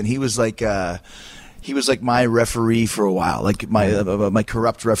Dixon. He was like my referee for a while, like my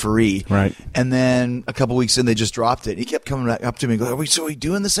corrupt referee. Right. And then a couple weeks in, they just dropped it. He kept coming back up to me and go, are we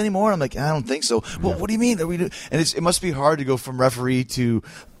doing this anymore? I'm like, I don't think so. Well, what do you mean? Are we doing? And it must be hard to go from referee to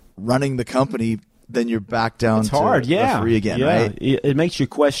running the company. Then you're back down to hard, referee again, yeah. right? It makes you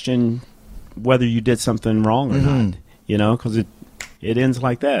question whether you did something wrong or not, because it ends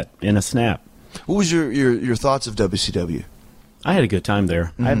like that in a snap. What was your thoughts of WCW? I had a good time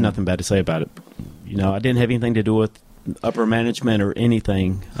there. I have nothing bad to say about it. I didn't have anything to do with upper management or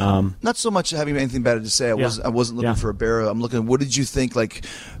anything. Not so much having anything bad to say. I wasn't looking for a bear. I'm looking. What did you think? Like,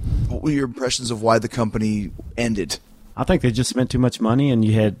 what were your impressions of why the company ended? I think they just spent too much money, and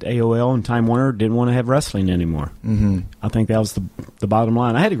you had AOL and Time Warner didn't want to have wrestling anymore. Mm-hmm. I think that was the bottom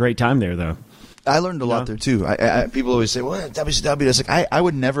line. I had a great time there, though. I learned a lot there too. People always say, "Well, WCW." It's like I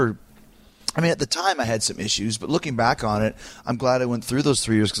would never. I mean, at the time I had some issues, but looking back on it, I'm glad I went through those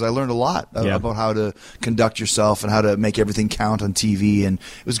 3 years because I learned a lot about how to conduct yourself and how to make everything count on TV. And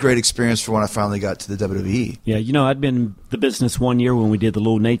it was a great experience for when I finally got to the WWE. Yeah, I'd been in the business 1 year when we did the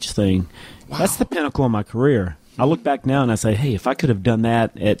Little Naitch thing. Wow. That's the pinnacle of my career. I look back now and I say, hey, if I could have done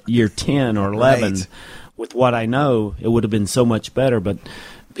that at year 10 or 11 with what I know, it would have been so much better. But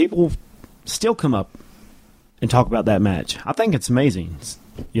people still come up and talk about that match. I think it's amazing.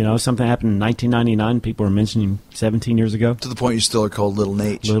 Something happened in 1999. People are mentioning 17 years ago. To the point you still are called Little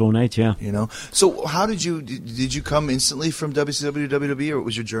Naitch. Little Naitch, yeah. So how did you come instantly from WCW to WWE, or what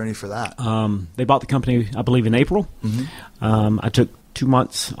was your journey for that? They bought the company, I believe, in April. Mm-hmm. I took 2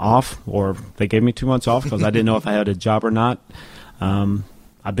 months off, or they gave me 2 months off because I didn't know if I had a job or not.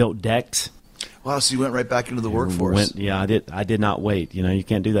 I built decks. Wow, so you went right back into the workforce. I did not wait. You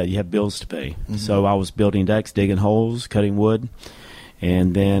can't do that. You have bills to pay. Mm-hmm. So I was building decks, digging holes, cutting wood.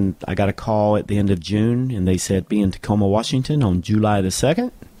 And then I got a call at the end of June, and they said, be in Tacoma, Washington on July the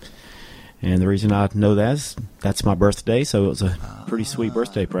 2nd. And the reason I know that is that's my birthday, so it was a pretty sweet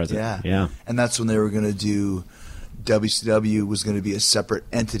birthday present. Yeah. And that's when they were going to do WCW was going to be a separate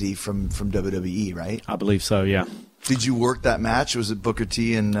entity from WWE, right? I believe so, yeah. Did you work that match? Was it Booker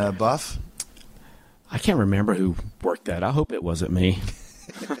T and Buff? I can't remember who worked that. I hope it wasn't me.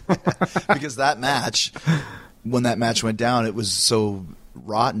 Because that match, when that match went down, it was so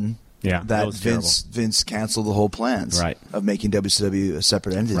rotten that Vince canceled the whole plans of making WCW a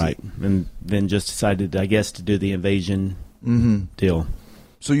separate entity. Right. And then just decided, I guess, to do the Invasion deal.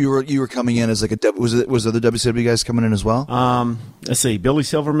 So you were coming in as like was other WCW guys coming in as well? Let's see, Billy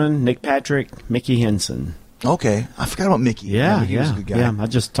Silverman, Nick Patrick, Mickey Henson. Okay, I forgot about Mickey. Yeah, he was a good guy. Yeah, I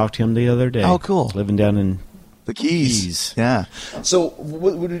just talked to him the other day. Oh, cool. Living down in the Keys. Yeah. So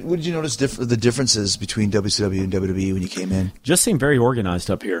what did you notice the differences between WCW and WWE when you came in? Just seemed very organized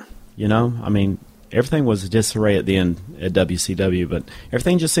up here. I mean, everything was a disarray at the end at WCW, but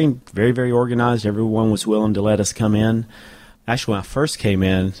everything just seemed very, very organized. Everyone was willing to let us come in. Actually, when I first came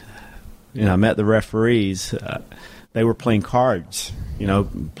in, I met the referees. They were playing cards.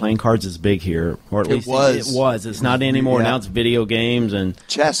 Playing cards is big here, or at least it was. It's not anymore. Yeah. Now it's video games and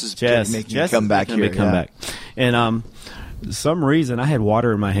chess is making a comeback here. Comeback. And some reason I had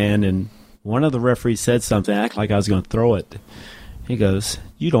water in my hand, and one of the referees said something, act like I was going to throw it. He goes,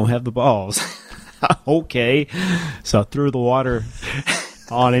 "You don't have the balls." Okay, so I threw the water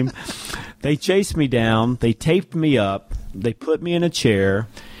on him. They chased me down. They taped me up. They put me in a chair,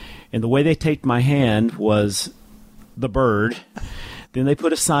 and the way they taped my hand was the bird. Then they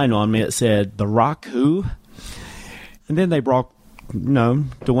put a sign on me that said, "The Rock who?" And then they brought,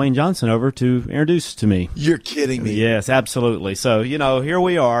 Dwayne Johnson over to introduce to me. You're kidding me. Yes, absolutely. So, here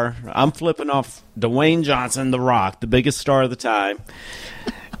we are. I'm flipping off Dwayne Johnson, The Rock, the biggest star of the time.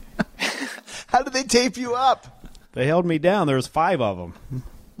 How did they tape you up? They held me down. There was 5 of them.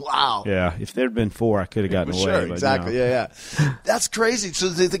 Wow. Yeah, if there had been 4, I could have gotten away. Sure, but, exactly. Yeah. That's crazy. So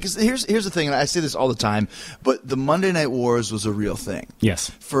here's the thing, and I say this all the time, but the Monday Night Wars was a real thing. Yes.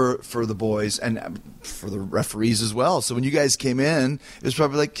 For the boys and for the referees as well. So when you guys came in, it was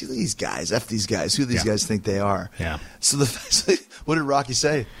probably like, these guys, F these guys, who these guys think they are. Yeah. So what did Rocky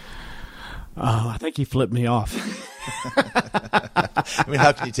say? I think he flipped me off. I mean,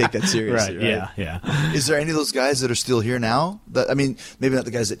 how can you take that seriously? Right. Yeah. Is there any of those guys that are still here now? Maybe not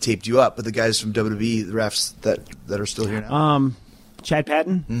the guys that taped you up, but the guys from WWE, the refs that are still here now. Chad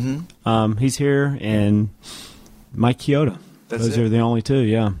Patton. Mm-hmm. He's here, and Mike Chioda. Those are the only 2.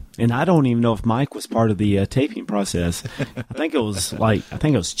 Yeah. And I don't even know if Mike was part of the taping process. I think it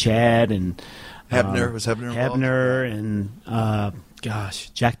was Chad and Hebner. Was Hebner involved? Hebner and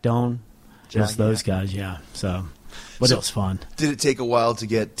Jack Doan. It was those guys, yeah. So, but it was fun. Did it take a while to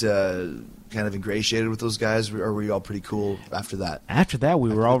get kind of ingratiated with those guys, or were you all pretty cool after that? After that,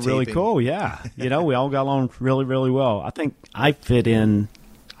 we were all the really taping. cool, yeah. We all got along really, really well. I think I fit in.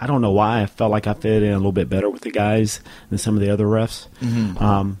 I don't know why. I felt like I fit in a little bit better with the guys than some of the other refs.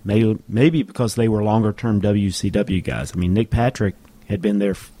 Maybe because they were longer-term WCW guys. I mean, Nick Patrick had been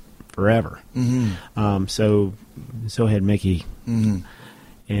there forever. So had Mickey.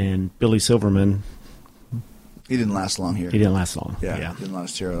 And Billy Silverman. He didn't last long here. He didn't last long. Yeah. Didn't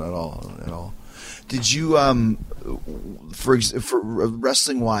last here at all. Did you, for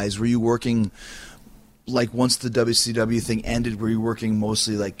wrestling-wise, were you working... Like once the WCW thing ended, were you working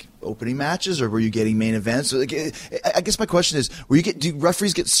mostly like opening matches, or were you getting main events? Like, I guess my question is, do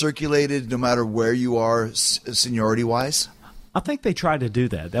referees get circulated no matter where you are seniority wise? I think they try to do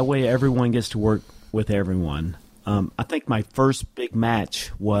that. That way, everyone gets to work with everyone. I think my first big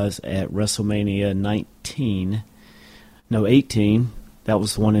match was at WrestleMania 18. That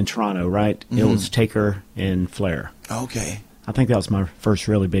was the one in Toronto, right? It was Taker and Flair. Okay. I think that was my first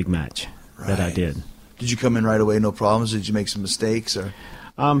really big match that I did. Did you come in right away, no problems? Did you make some mistakes? Or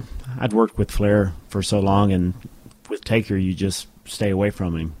I'd worked with Flair for so long, and with Taker, you just stay away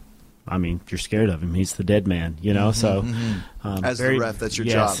from him. I mean, you're scared of him. He's the dead man, So, as the ref, that's your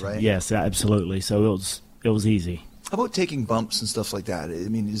job, right? Yes, absolutely. So it was easy. How about taking bumps and stuff like that? I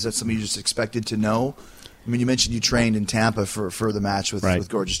mean, is that something you just expected to know? I mean, you mentioned you trained in Tampa for the match with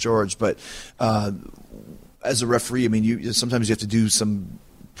Gorgeous George, but as a referee, I mean, sometimes you have to do some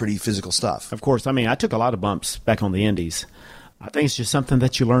pretty physical stuff. Of course. I mean, I took a lot of bumps back on the indies. I think it's just something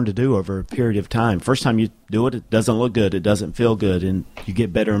that you learn to do over a period of time. First time you do it, it doesn't look good, it doesn't feel good, and you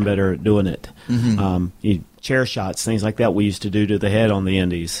get better and better at doing it. Chair shots, things like that we used to do to the head on the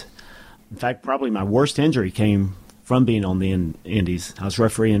indies. In fact, probably my worst injury came from being on the indies. I was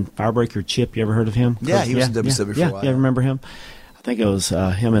refereeing Firebreaker Chip. You ever heard of him? Yeah, he was in WCW for a while. Yeah, remember him? I think it was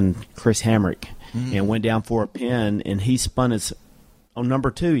him and Chris Hamrick, and went down for a pin, and he spun his... On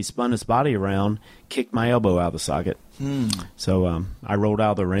number 2, he spun his body around, kicked my elbow out of the socket. So I rolled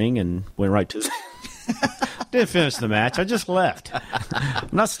out of the ring and went right to the... Didn't finish the match. I just left. I'm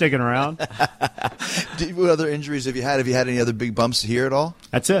not sticking around. What other injuries have you had? Have you had any other big bumps here at all?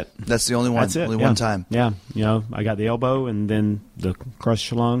 That's it. That's the only one? That's it. Only one time? Yeah. I got the elbow and then the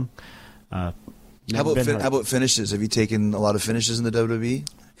crushed lung. How about finishes? Have you taken a lot of finishes in the WWE?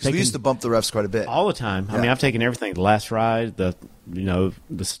 Because we used to bump the refs quite a bit. All the time. Yeah. I mean, I've taken everything. The last ride, the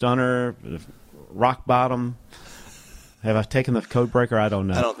stunner, the rock bottom. Have I taken the code breaker? I don't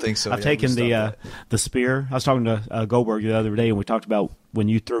know. I don't think so. I've taken the spear. I was talking to Goldberg the other day, and we talked about when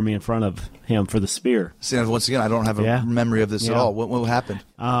you threw me in front of him for the spear. See, once again, I don't have a memory of this at all. What happened?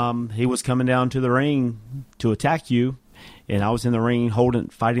 He was coming down to the ring to attack you, and I was in the ring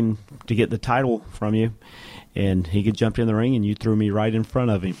fighting to get the title from you. And he jumped in the ring, and you threw me right in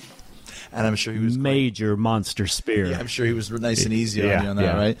front of him. And I'm sure he was major monster spear. Yeah, I'm sure he was nice and easy on you on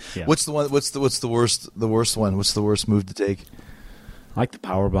that, right? Yeah. What's the one? What's the worst one? What's the worst move to take? I like the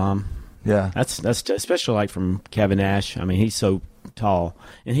power bomb. Yeah, that's especially like from Kevin Nash. I mean, he's so tall,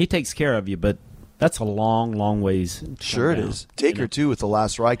 and he takes care of you, but that's a long, long ways. Sure, it is. Taker too with the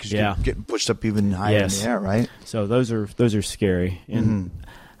last ride because you're getting pushed up even higher in the air, right? So those are scary. And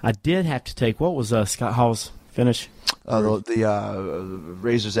I did have to take what was Scott Hall's finish? The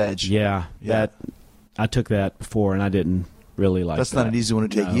Razor's Edge. Yeah, that I took that before, and I didn't really like. That's not an easy one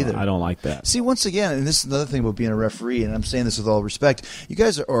to take either. I don't like that. See, once again, and this is another thing about being a referee, and I'm saying this with all respect, you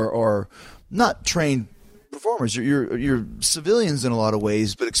guys are not trained performers. You're civilians in a lot of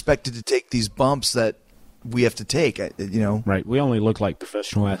ways, but expected to take these bumps that we have to take. Right. We only look like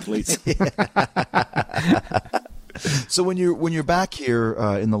professional athletes. So when you're back here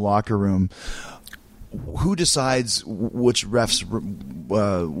in the locker room, who decides which refs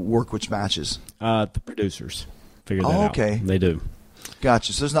work which matches? The producers figure that out. Okay. They do.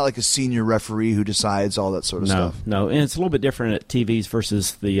 Gotcha. So there's not like a senior referee who decides all that sort of stuff? No. And it's a little bit different at TVs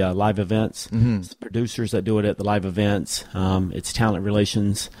versus the live events. It's the producers that do it at the live events. It's talent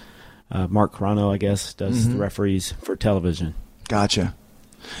relations. Mark Carano, I guess, does the referees for television. Gotcha.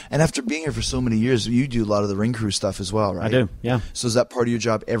 And after being here for so many years, you do a lot of the ring crew stuff as well, right? I do, yeah. So is that part of your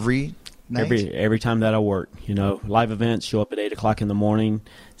job every night? Every time that I work. Live events, show up at 8 o'clock in the morning,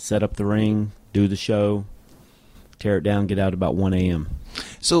 set up the ring, do the show, tear it down, get out about 1 a.m.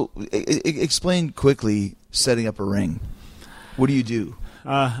 So explain quickly setting up a ring. What do you do?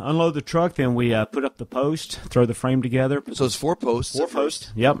 Unload the truck, then we put up the post, throw the frame together. So it's 4 posts. 4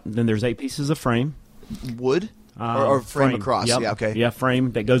 posts, yep. Then there's 8 pieces of frame. Wood? Or frame across, yep. Yeah, okay. Yeah,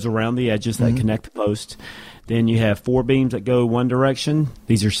 frame that goes around the edges that connect the post. Then you have 4 beams that go one direction.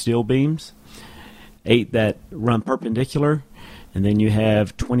 These are steel beams. 8 that run perpendicular, and then you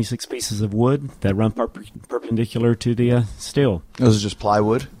have 26 pieces of wood that run perpendicular to the steel. Those are just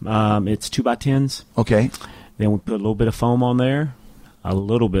plywood. It's 2x10s. Okay. Then we put a little bit of foam on there, a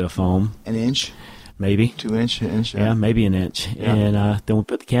little bit of foam, An inch, maybe. 2 inch, an inch. Yeah, maybe an inch. Yeah. And then we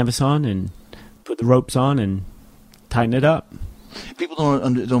put the canvas on and put the ropes on and tighten it up. People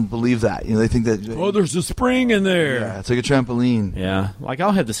don't believe that. They think that. There's a spring in there. Yeah, it's like a trampoline. Yeah, like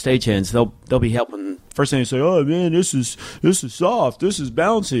I'll have the stagehands. They'll be helping. First thing they say, "Oh man, this is soft. This is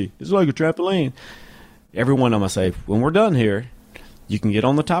bouncy. It's like a trampoline." Every one of them I say, "When we're done here, you can get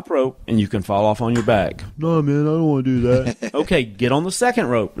on the top rope and you can fall off on your back." No, man, I don't want to do that. Okay, get on the second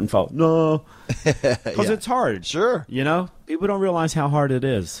rope and fall. No, because it's hard. Sure. People don't realize how hard it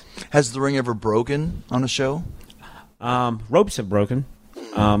is. Has the ring ever broken on a show? Ropes have broken.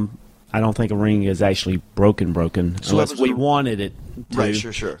 I don't think a ring is actually broken So unless that was we a- wanted it to. Right,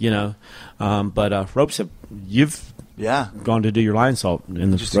 sure. But ropes have. You've Yeah. gone to do your line salt,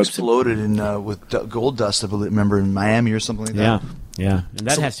 and the Just ropes have, exploded with gold dust, I remember, in Miami or something like that. yeah, and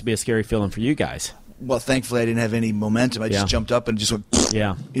that So- has to be a scary feeling for you guys. Well, thankfully I didn't have any momentum. I just Yeah. jumped up and just went,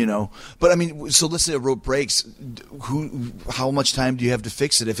 Yeah. But I mean, so let's say a rope breaks. How much time do you have to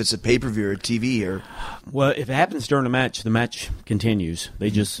fix it if it's a pay-per-view or a TV or? Well, if it happens during the match continues.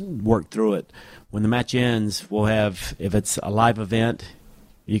 They just work through it. When the match ends, we'll have, if it's a live event,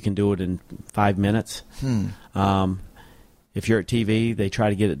 you can do it in 5 minutes. If you're at TV, they try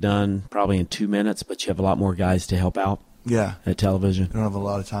to get it done probably in 2 minutes, but you have a lot more guys to help out Yeah. at television. I don't have a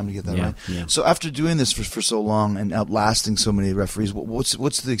lot of time to get that Yeah, right. yeah. So after doing this for so long and outlasting so many referees, what's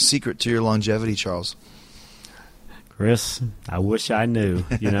the secret to your longevity, Charles? Chris, I wish I knew.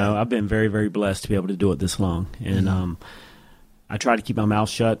 I've been very, very blessed to be able to do it this long. And I try to keep my mouth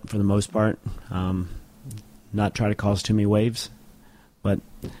shut for the most part, not try to cause too many waves. But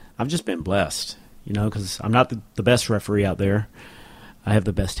I've just been blessed, because I'm not the best referee out there. I have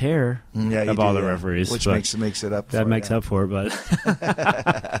the best hair of all the referees. Which but makes it up for that it, makes yeah. up for it. But,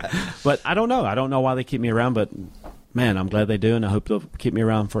 but I don't know. I don't know why they keep me around, but man, I'm glad they do, and I hope they'll keep me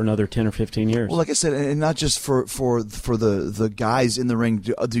around for another 10 or 15 years. Well, like I said, and not just for the guys in the ring.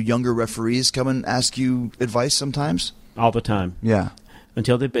 Do younger referees come and ask you advice sometimes? All the time. Yeah.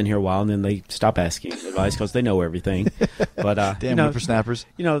 Until they've been here a while, and then they stop asking advice because they know everything. But Damn whippersnappers.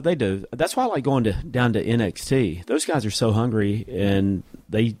 They do. That's why I like going down to NXT. Those guys are so hungry, and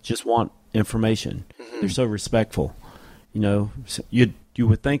they just want information. They're so respectful. So you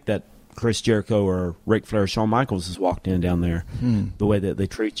would think that Chris Jericho or Ric Flair, Shawn Michaels has walked in down there, the way that they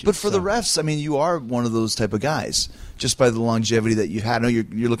treat you. But for the So- refs, I mean, you are one of those type of guys, just by the longevity that you've had. I know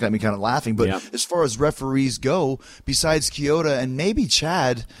you're looking at me kind of laughing, but Yeah. as far as referees go, besides Kyoto and maybe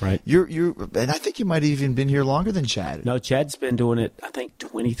Chad, Right. You're and I think you might have even been here longer than Chad. No, Chad's been doing it, I think,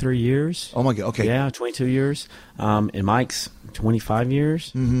 23 years. Oh my God. Okay. Yeah, 22 years. And Mike's 25 years.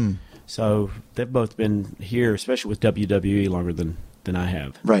 Mm-hmm. So they've both been here, especially with WWE, longer than I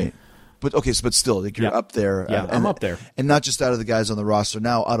have. Right. But okay, but still, like you're Yeah. up there. Yeah, I'm up there. and not just out of the guys on the roster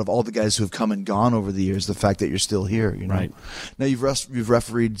now, out of all the guys who have come and gone over the years. The fact that you're still here, Right. Now you've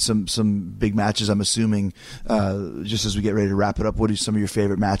refereed some big matches. I'm assuming. Just as we get ready to wrap it up, what are some of your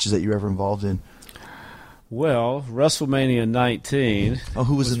favorite matches that you're ever involved in? Well, WrestleMania 19. Oh,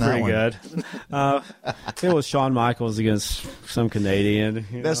 who was in that pretty one? good. It was Shawn Michaels against some Canadian.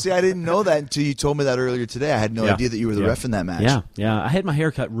 Now, see, I didn't know that until you told me that earlier today. I had no Yeah. idea that you were the Yeah. ref in that match. Yeah. I had my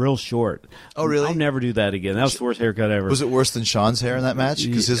hair cut real short. Oh, really? I'll never do that again. That was the worst haircut ever. Was it worse than Sean's hair in that match?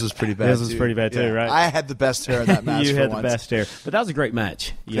 Because his was pretty bad. His was pretty bad, too, right? I had the best hair in that match. You for had once. the best hair. But that was a great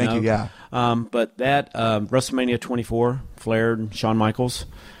match. Thank you, yeah. But that, WrestleMania 24, Flair and Shawn Michaels,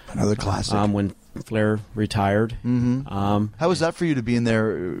 Another classic. when Flair retired. Mm-hmm. How was that for you to be in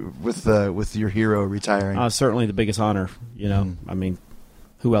there with your hero retiring? Certainly the biggest honor. I mean,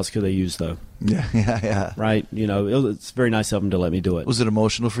 who else could they use, though? Yeah. Right? It's very nice of them to let me do it. Was it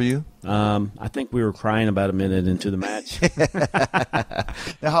emotional for you? I think we were crying about a minute into the match.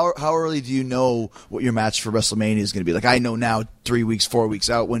 Now, how early do you know what your match for WrestleMania is going to be? Like, I know now 3 weeks, 4 weeks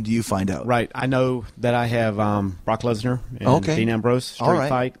out. When do you find out? Right. I know that I have Brock Lesnar and Okay. Dean Ambrose, straight All right.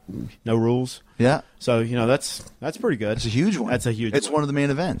 fight, no rules. Yeah. So, that's pretty good. It's a huge one. That's a huge It's one. one of the main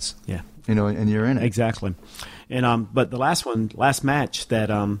events. Yeah. And you're in it. Exactly. And but the last match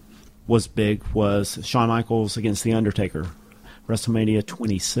that was big was Shawn Michaels against The Undertaker. WrestleMania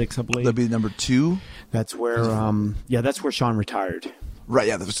 26, I believe. That'd be number 2. That's where that's where Shawn retired. Right,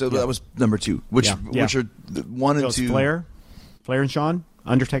 yeah. So that was number 2. Which Yeah. are the 1 It and was 2? Flair and Shawn,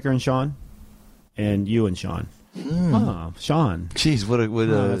 Undertaker and Shawn, and you and Shawn. Oh, Shawn. Jeez, what a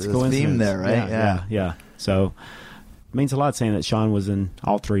Oh, that's theme coincidence. there, right? Yeah. So, means a lot saying that Sean was in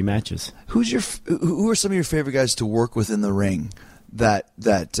all 3 matches. Who are some of your favorite guys to work with in the ring that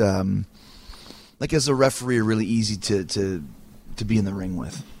like as a referee are really easy to be in the ring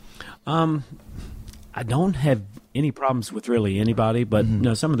with? I don't have any problems with really anybody, but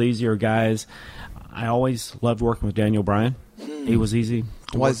some of the easier guys, I always loved working with Daniel Bryan. He was easy.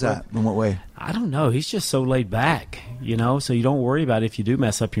 Why is that? In what way? I don't know. He's just so laid back, so you don't worry about if you do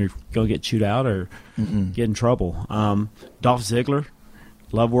mess up, you're going to get chewed out or get in trouble. Dolph Ziggler,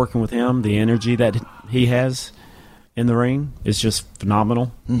 love working with him. The energy that he has in the ring is just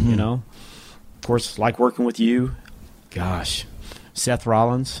phenomenal, Of course, like working with you. Gosh, Seth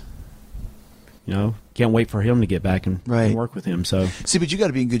Rollins, can't wait for him to get back and work with him. So see, but you got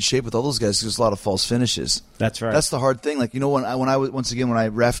to be in good shape with all those guys because there's a lot of false finishes. That's right. That's the hard thing. Like when I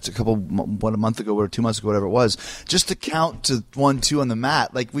refed a month ago or 2 months ago, whatever it was, just to count to 1, 2 on the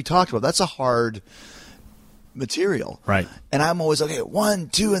mat, like we talked about, that's a hard material, right? And I'm always okay, 1,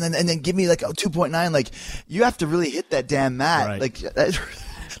 2, and then give me like 2.9. Like you have to really hit that damn mat, right. like.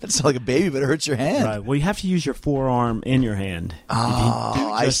 That's like a baby, but it hurts your hand. Right. Well, you have to use your forearm in your hand. Oh, if you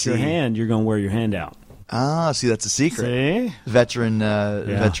do just your hand, you're going to wear your hand out. Ah, see, that's a secret. See? Veteran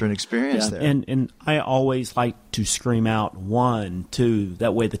experience there. And I always like to scream out 1, 2.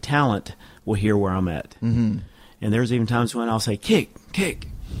 That way the talent will hear where I'm at. Mm-hmm. And there's even times when I'll say, kick,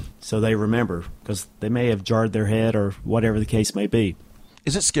 so they remember because they may have jarred their head or whatever the case may be.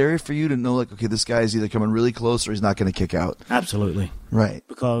 Is it scary for you to know, like, okay, this guy is either coming really close or he's not going to kick out? Absolutely. Right.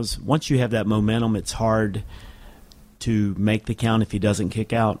 Because once you have that momentum, it's hard to make the count if he doesn't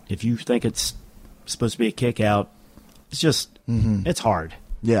kick out. If you think it's supposed to be a kick out, it's just, it's hard.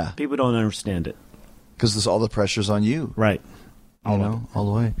 Yeah. People don't understand it. Because all the pressure's on you. Right. All the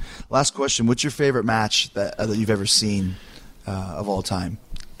way. Last question. What's your favorite match that you've ever seen of all time?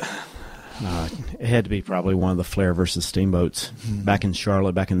 It had to be probably one of the Flair versus Steamboats back in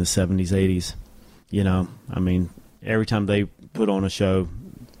Charlotte, back in the 70s, 80s. I mean, every time they put on a show,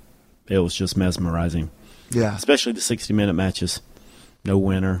 it was just mesmerizing. Yeah. Especially the 60-minute matches. No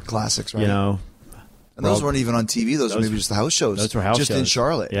winner. Classics, right? And those weren't even on TV. Those were maybe just the house shows. Those were house shows. Just in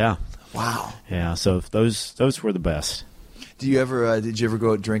Charlotte. Yeah. Wow. Yeah, so those were the best. Did you ever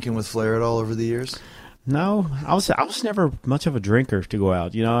go out drinking with Flair at all over the years? No, I was never much of a drinker to go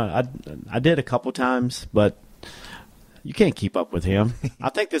out. I did a couple times, but you can't keep up with him. I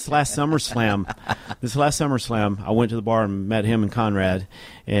think this last SummerSlam, I went to the bar and met him and Conrad,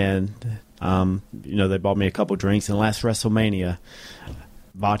 and they bought me a couple drinks. And last WrestleMania,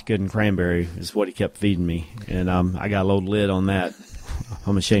 vodka and cranberry is what he kept feeding me, and I got a little lid on that.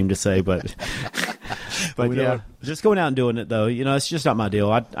 I'm ashamed to say, but yeah, just going out and doing it though, it's just not my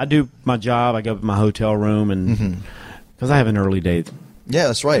deal. I do my job. I go to my hotel room, and because I have an early day. Yeah,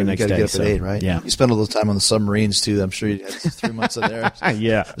 that's right. You got to get up at 8, right? Yeah. You spend a little time on the submarines too. I'm sure you had 3 months in there.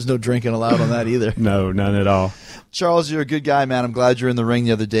 Yeah. There's no drinking allowed on that either. No, none at all. Charles, you're a good guy, man. I'm glad you're in the ring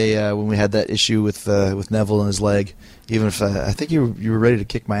the other day when we had that issue with Neville and his leg. Even if I think you were ready to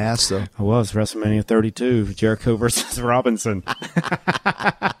kick my ass, though. I was. WrestleMania 32, Jericho versus Robinson.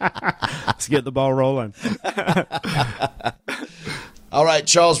 Let's get the ball rolling. All right,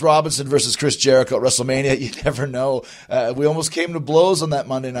 Charles Robinson versus Chris Jericho at WrestleMania. You never know. We almost came to blows on that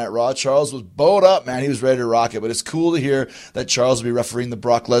Monday Night Raw. Charles was bowed up, man. He was ready to rock it. But it's cool to hear that Charles will be refereeing the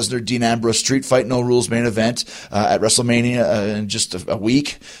Brock Lesnar, Dean Ambrose Street Fight No Rules main event at WrestleMania in just a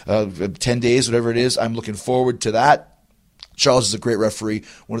week, 10 days, whatever it is. I'm looking forward to that. Charles is a great referee,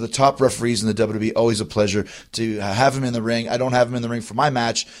 one of the top referees in the WWE. Always a pleasure to have him in the ring. I don't have him in the ring for my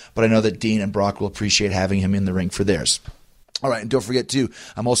match, but I know that Dean and Brock will appreciate having him in the ring for theirs. All right, and don't forget, too,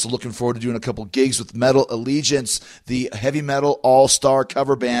 I'm also looking forward to doing a couple gigs with Metal Allegiance, the heavy metal all-star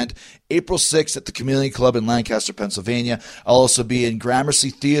cover band, April 6th at the Chameleon Club in Lancaster, Pennsylvania. I'll also be in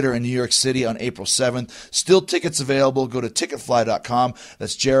Gramercy Theater in New York City on April 7th. Still tickets available. Go to ticketfly.com.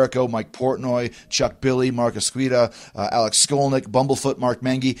 That's Jericho, Mike Portnoy, Chuck Billy, Mark Esquita, Alex Skolnick, Bumblefoot, Mark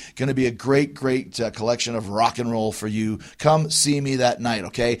Mengi. Going to be a great collection of rock and roll for you. Come see me that night,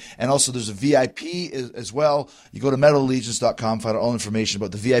 okay? And also there's a VIP as well. You go to metalallegiance.com, find out all information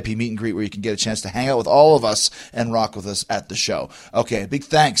about the VIP meet and greet where you can get a chance to hang out with all of us and rock with us at the show. Okay, big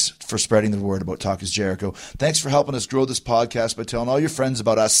thanks for spreading the word about Talk is Jericho. Thanks for helping us grow this podcast by telling all your friends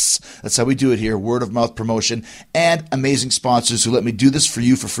about us. That's how we do it here, word of mouth promotion, and amazing sponsors who let me do this for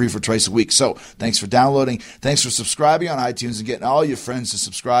you for free for twice a week. So thanks for downloading. Thanks for subscribing on iTunes and getting all your friends to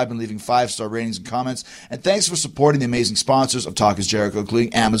subscribe and leaving 5-star ratings and comments. And thanks for supporting the amazing sponsors of Talk is Jericho,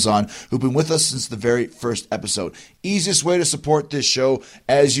 including Amazon, who've been with us since the very first episode. Easiest way to support this show,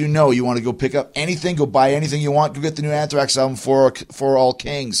 as you know, you want to go pick up anything, go buy anything you want, go get the new Anthrax album, For All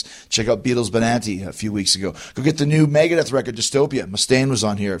Kings. Check out Beatles Benanti a few weeks ago. Go get the new Megadeth record, Dystopia. Mustaine was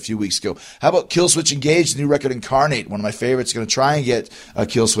on here a few weeks ago. How about Killswitch Engage, the new record Incarnate, one of my favorites. Going to try and get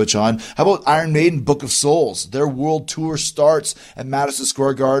Killswitch on. How about Iron Maiden, Book of Souls? Their world tour starts at Madison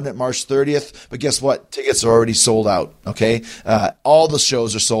Square Garden at March 30th. But guess what? Tickets are already sold out, okay? All the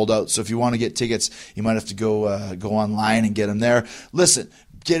shows are sold out. So if you want to get tickets, you might have to go online and get them there. Listen,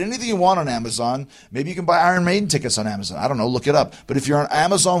 get anything you want on Amazon. Maybe you can buy Iron Maiden tickets on Amazon. I don't know. Look it up. But if you're an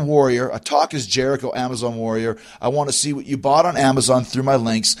Amazon warrior, a Talk is Jericho Amazon warrior, I want to see what you bought on Amazon through my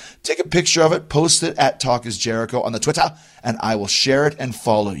links. Take a picture of it, post it at Talk is Jericho on the Twitter, and I will share it and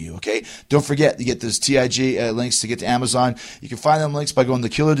follow you, okay? Don't forget, you get those TIG links to get to Amazon. You can find them links by going to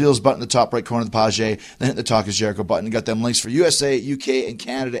the Killer Deals button in the top right corner of the page, then hit the Talk is Jericho button. You got them links for USA, UK, and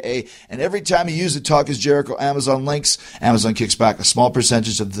Canada A. And every time you use the Talk is Jericho Amazon links, Amazon kicks back a small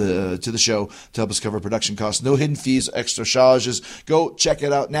percentage of to the show to help us cover production costs. No hidden fees, extra charges. Go check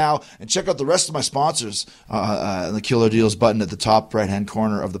it out now, and check out the rest of my sponsors on the Killer Deals button at the top right-hand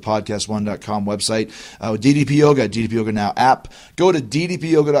corner of the podcast1.com website. DDP Yoga, DDP Yoga Now app. Go to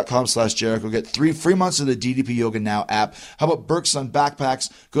ddpyoga.com/Jericho. Get 3 free months of the DDP Yoga Now app. How about Berksun backpacks?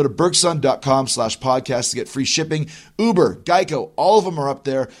 Go to berksun.com/podcast to get free shipping. Uber, Geico, all of them are up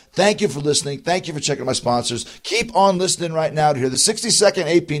there. Thank you for listening. Thank you for checking my sponsors. Keep on listening right now to hear the 60-second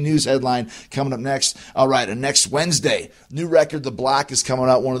AP News headline coming up next. All right, and next Wednesday, new record, The Black, is coming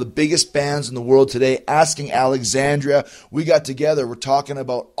out. One of the biggest bands in the world today, Asking Alexandria. We got together. We're talking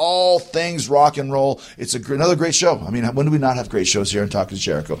about all things rock and roll. It's another great show. I mean, when do we not have great shows here on Talk is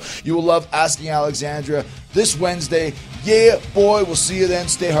Jericho? You will love Asking Alexandria this Wednesday. Yeah, boy, we'll see you then.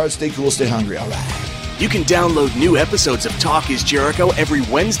 Stay hard, stay cool, stay hungry. All right. You can download new episodes of Talk is Jericho every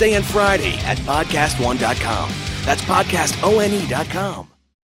Wednesday and Friday at podcast1.com. That's podcastone.com.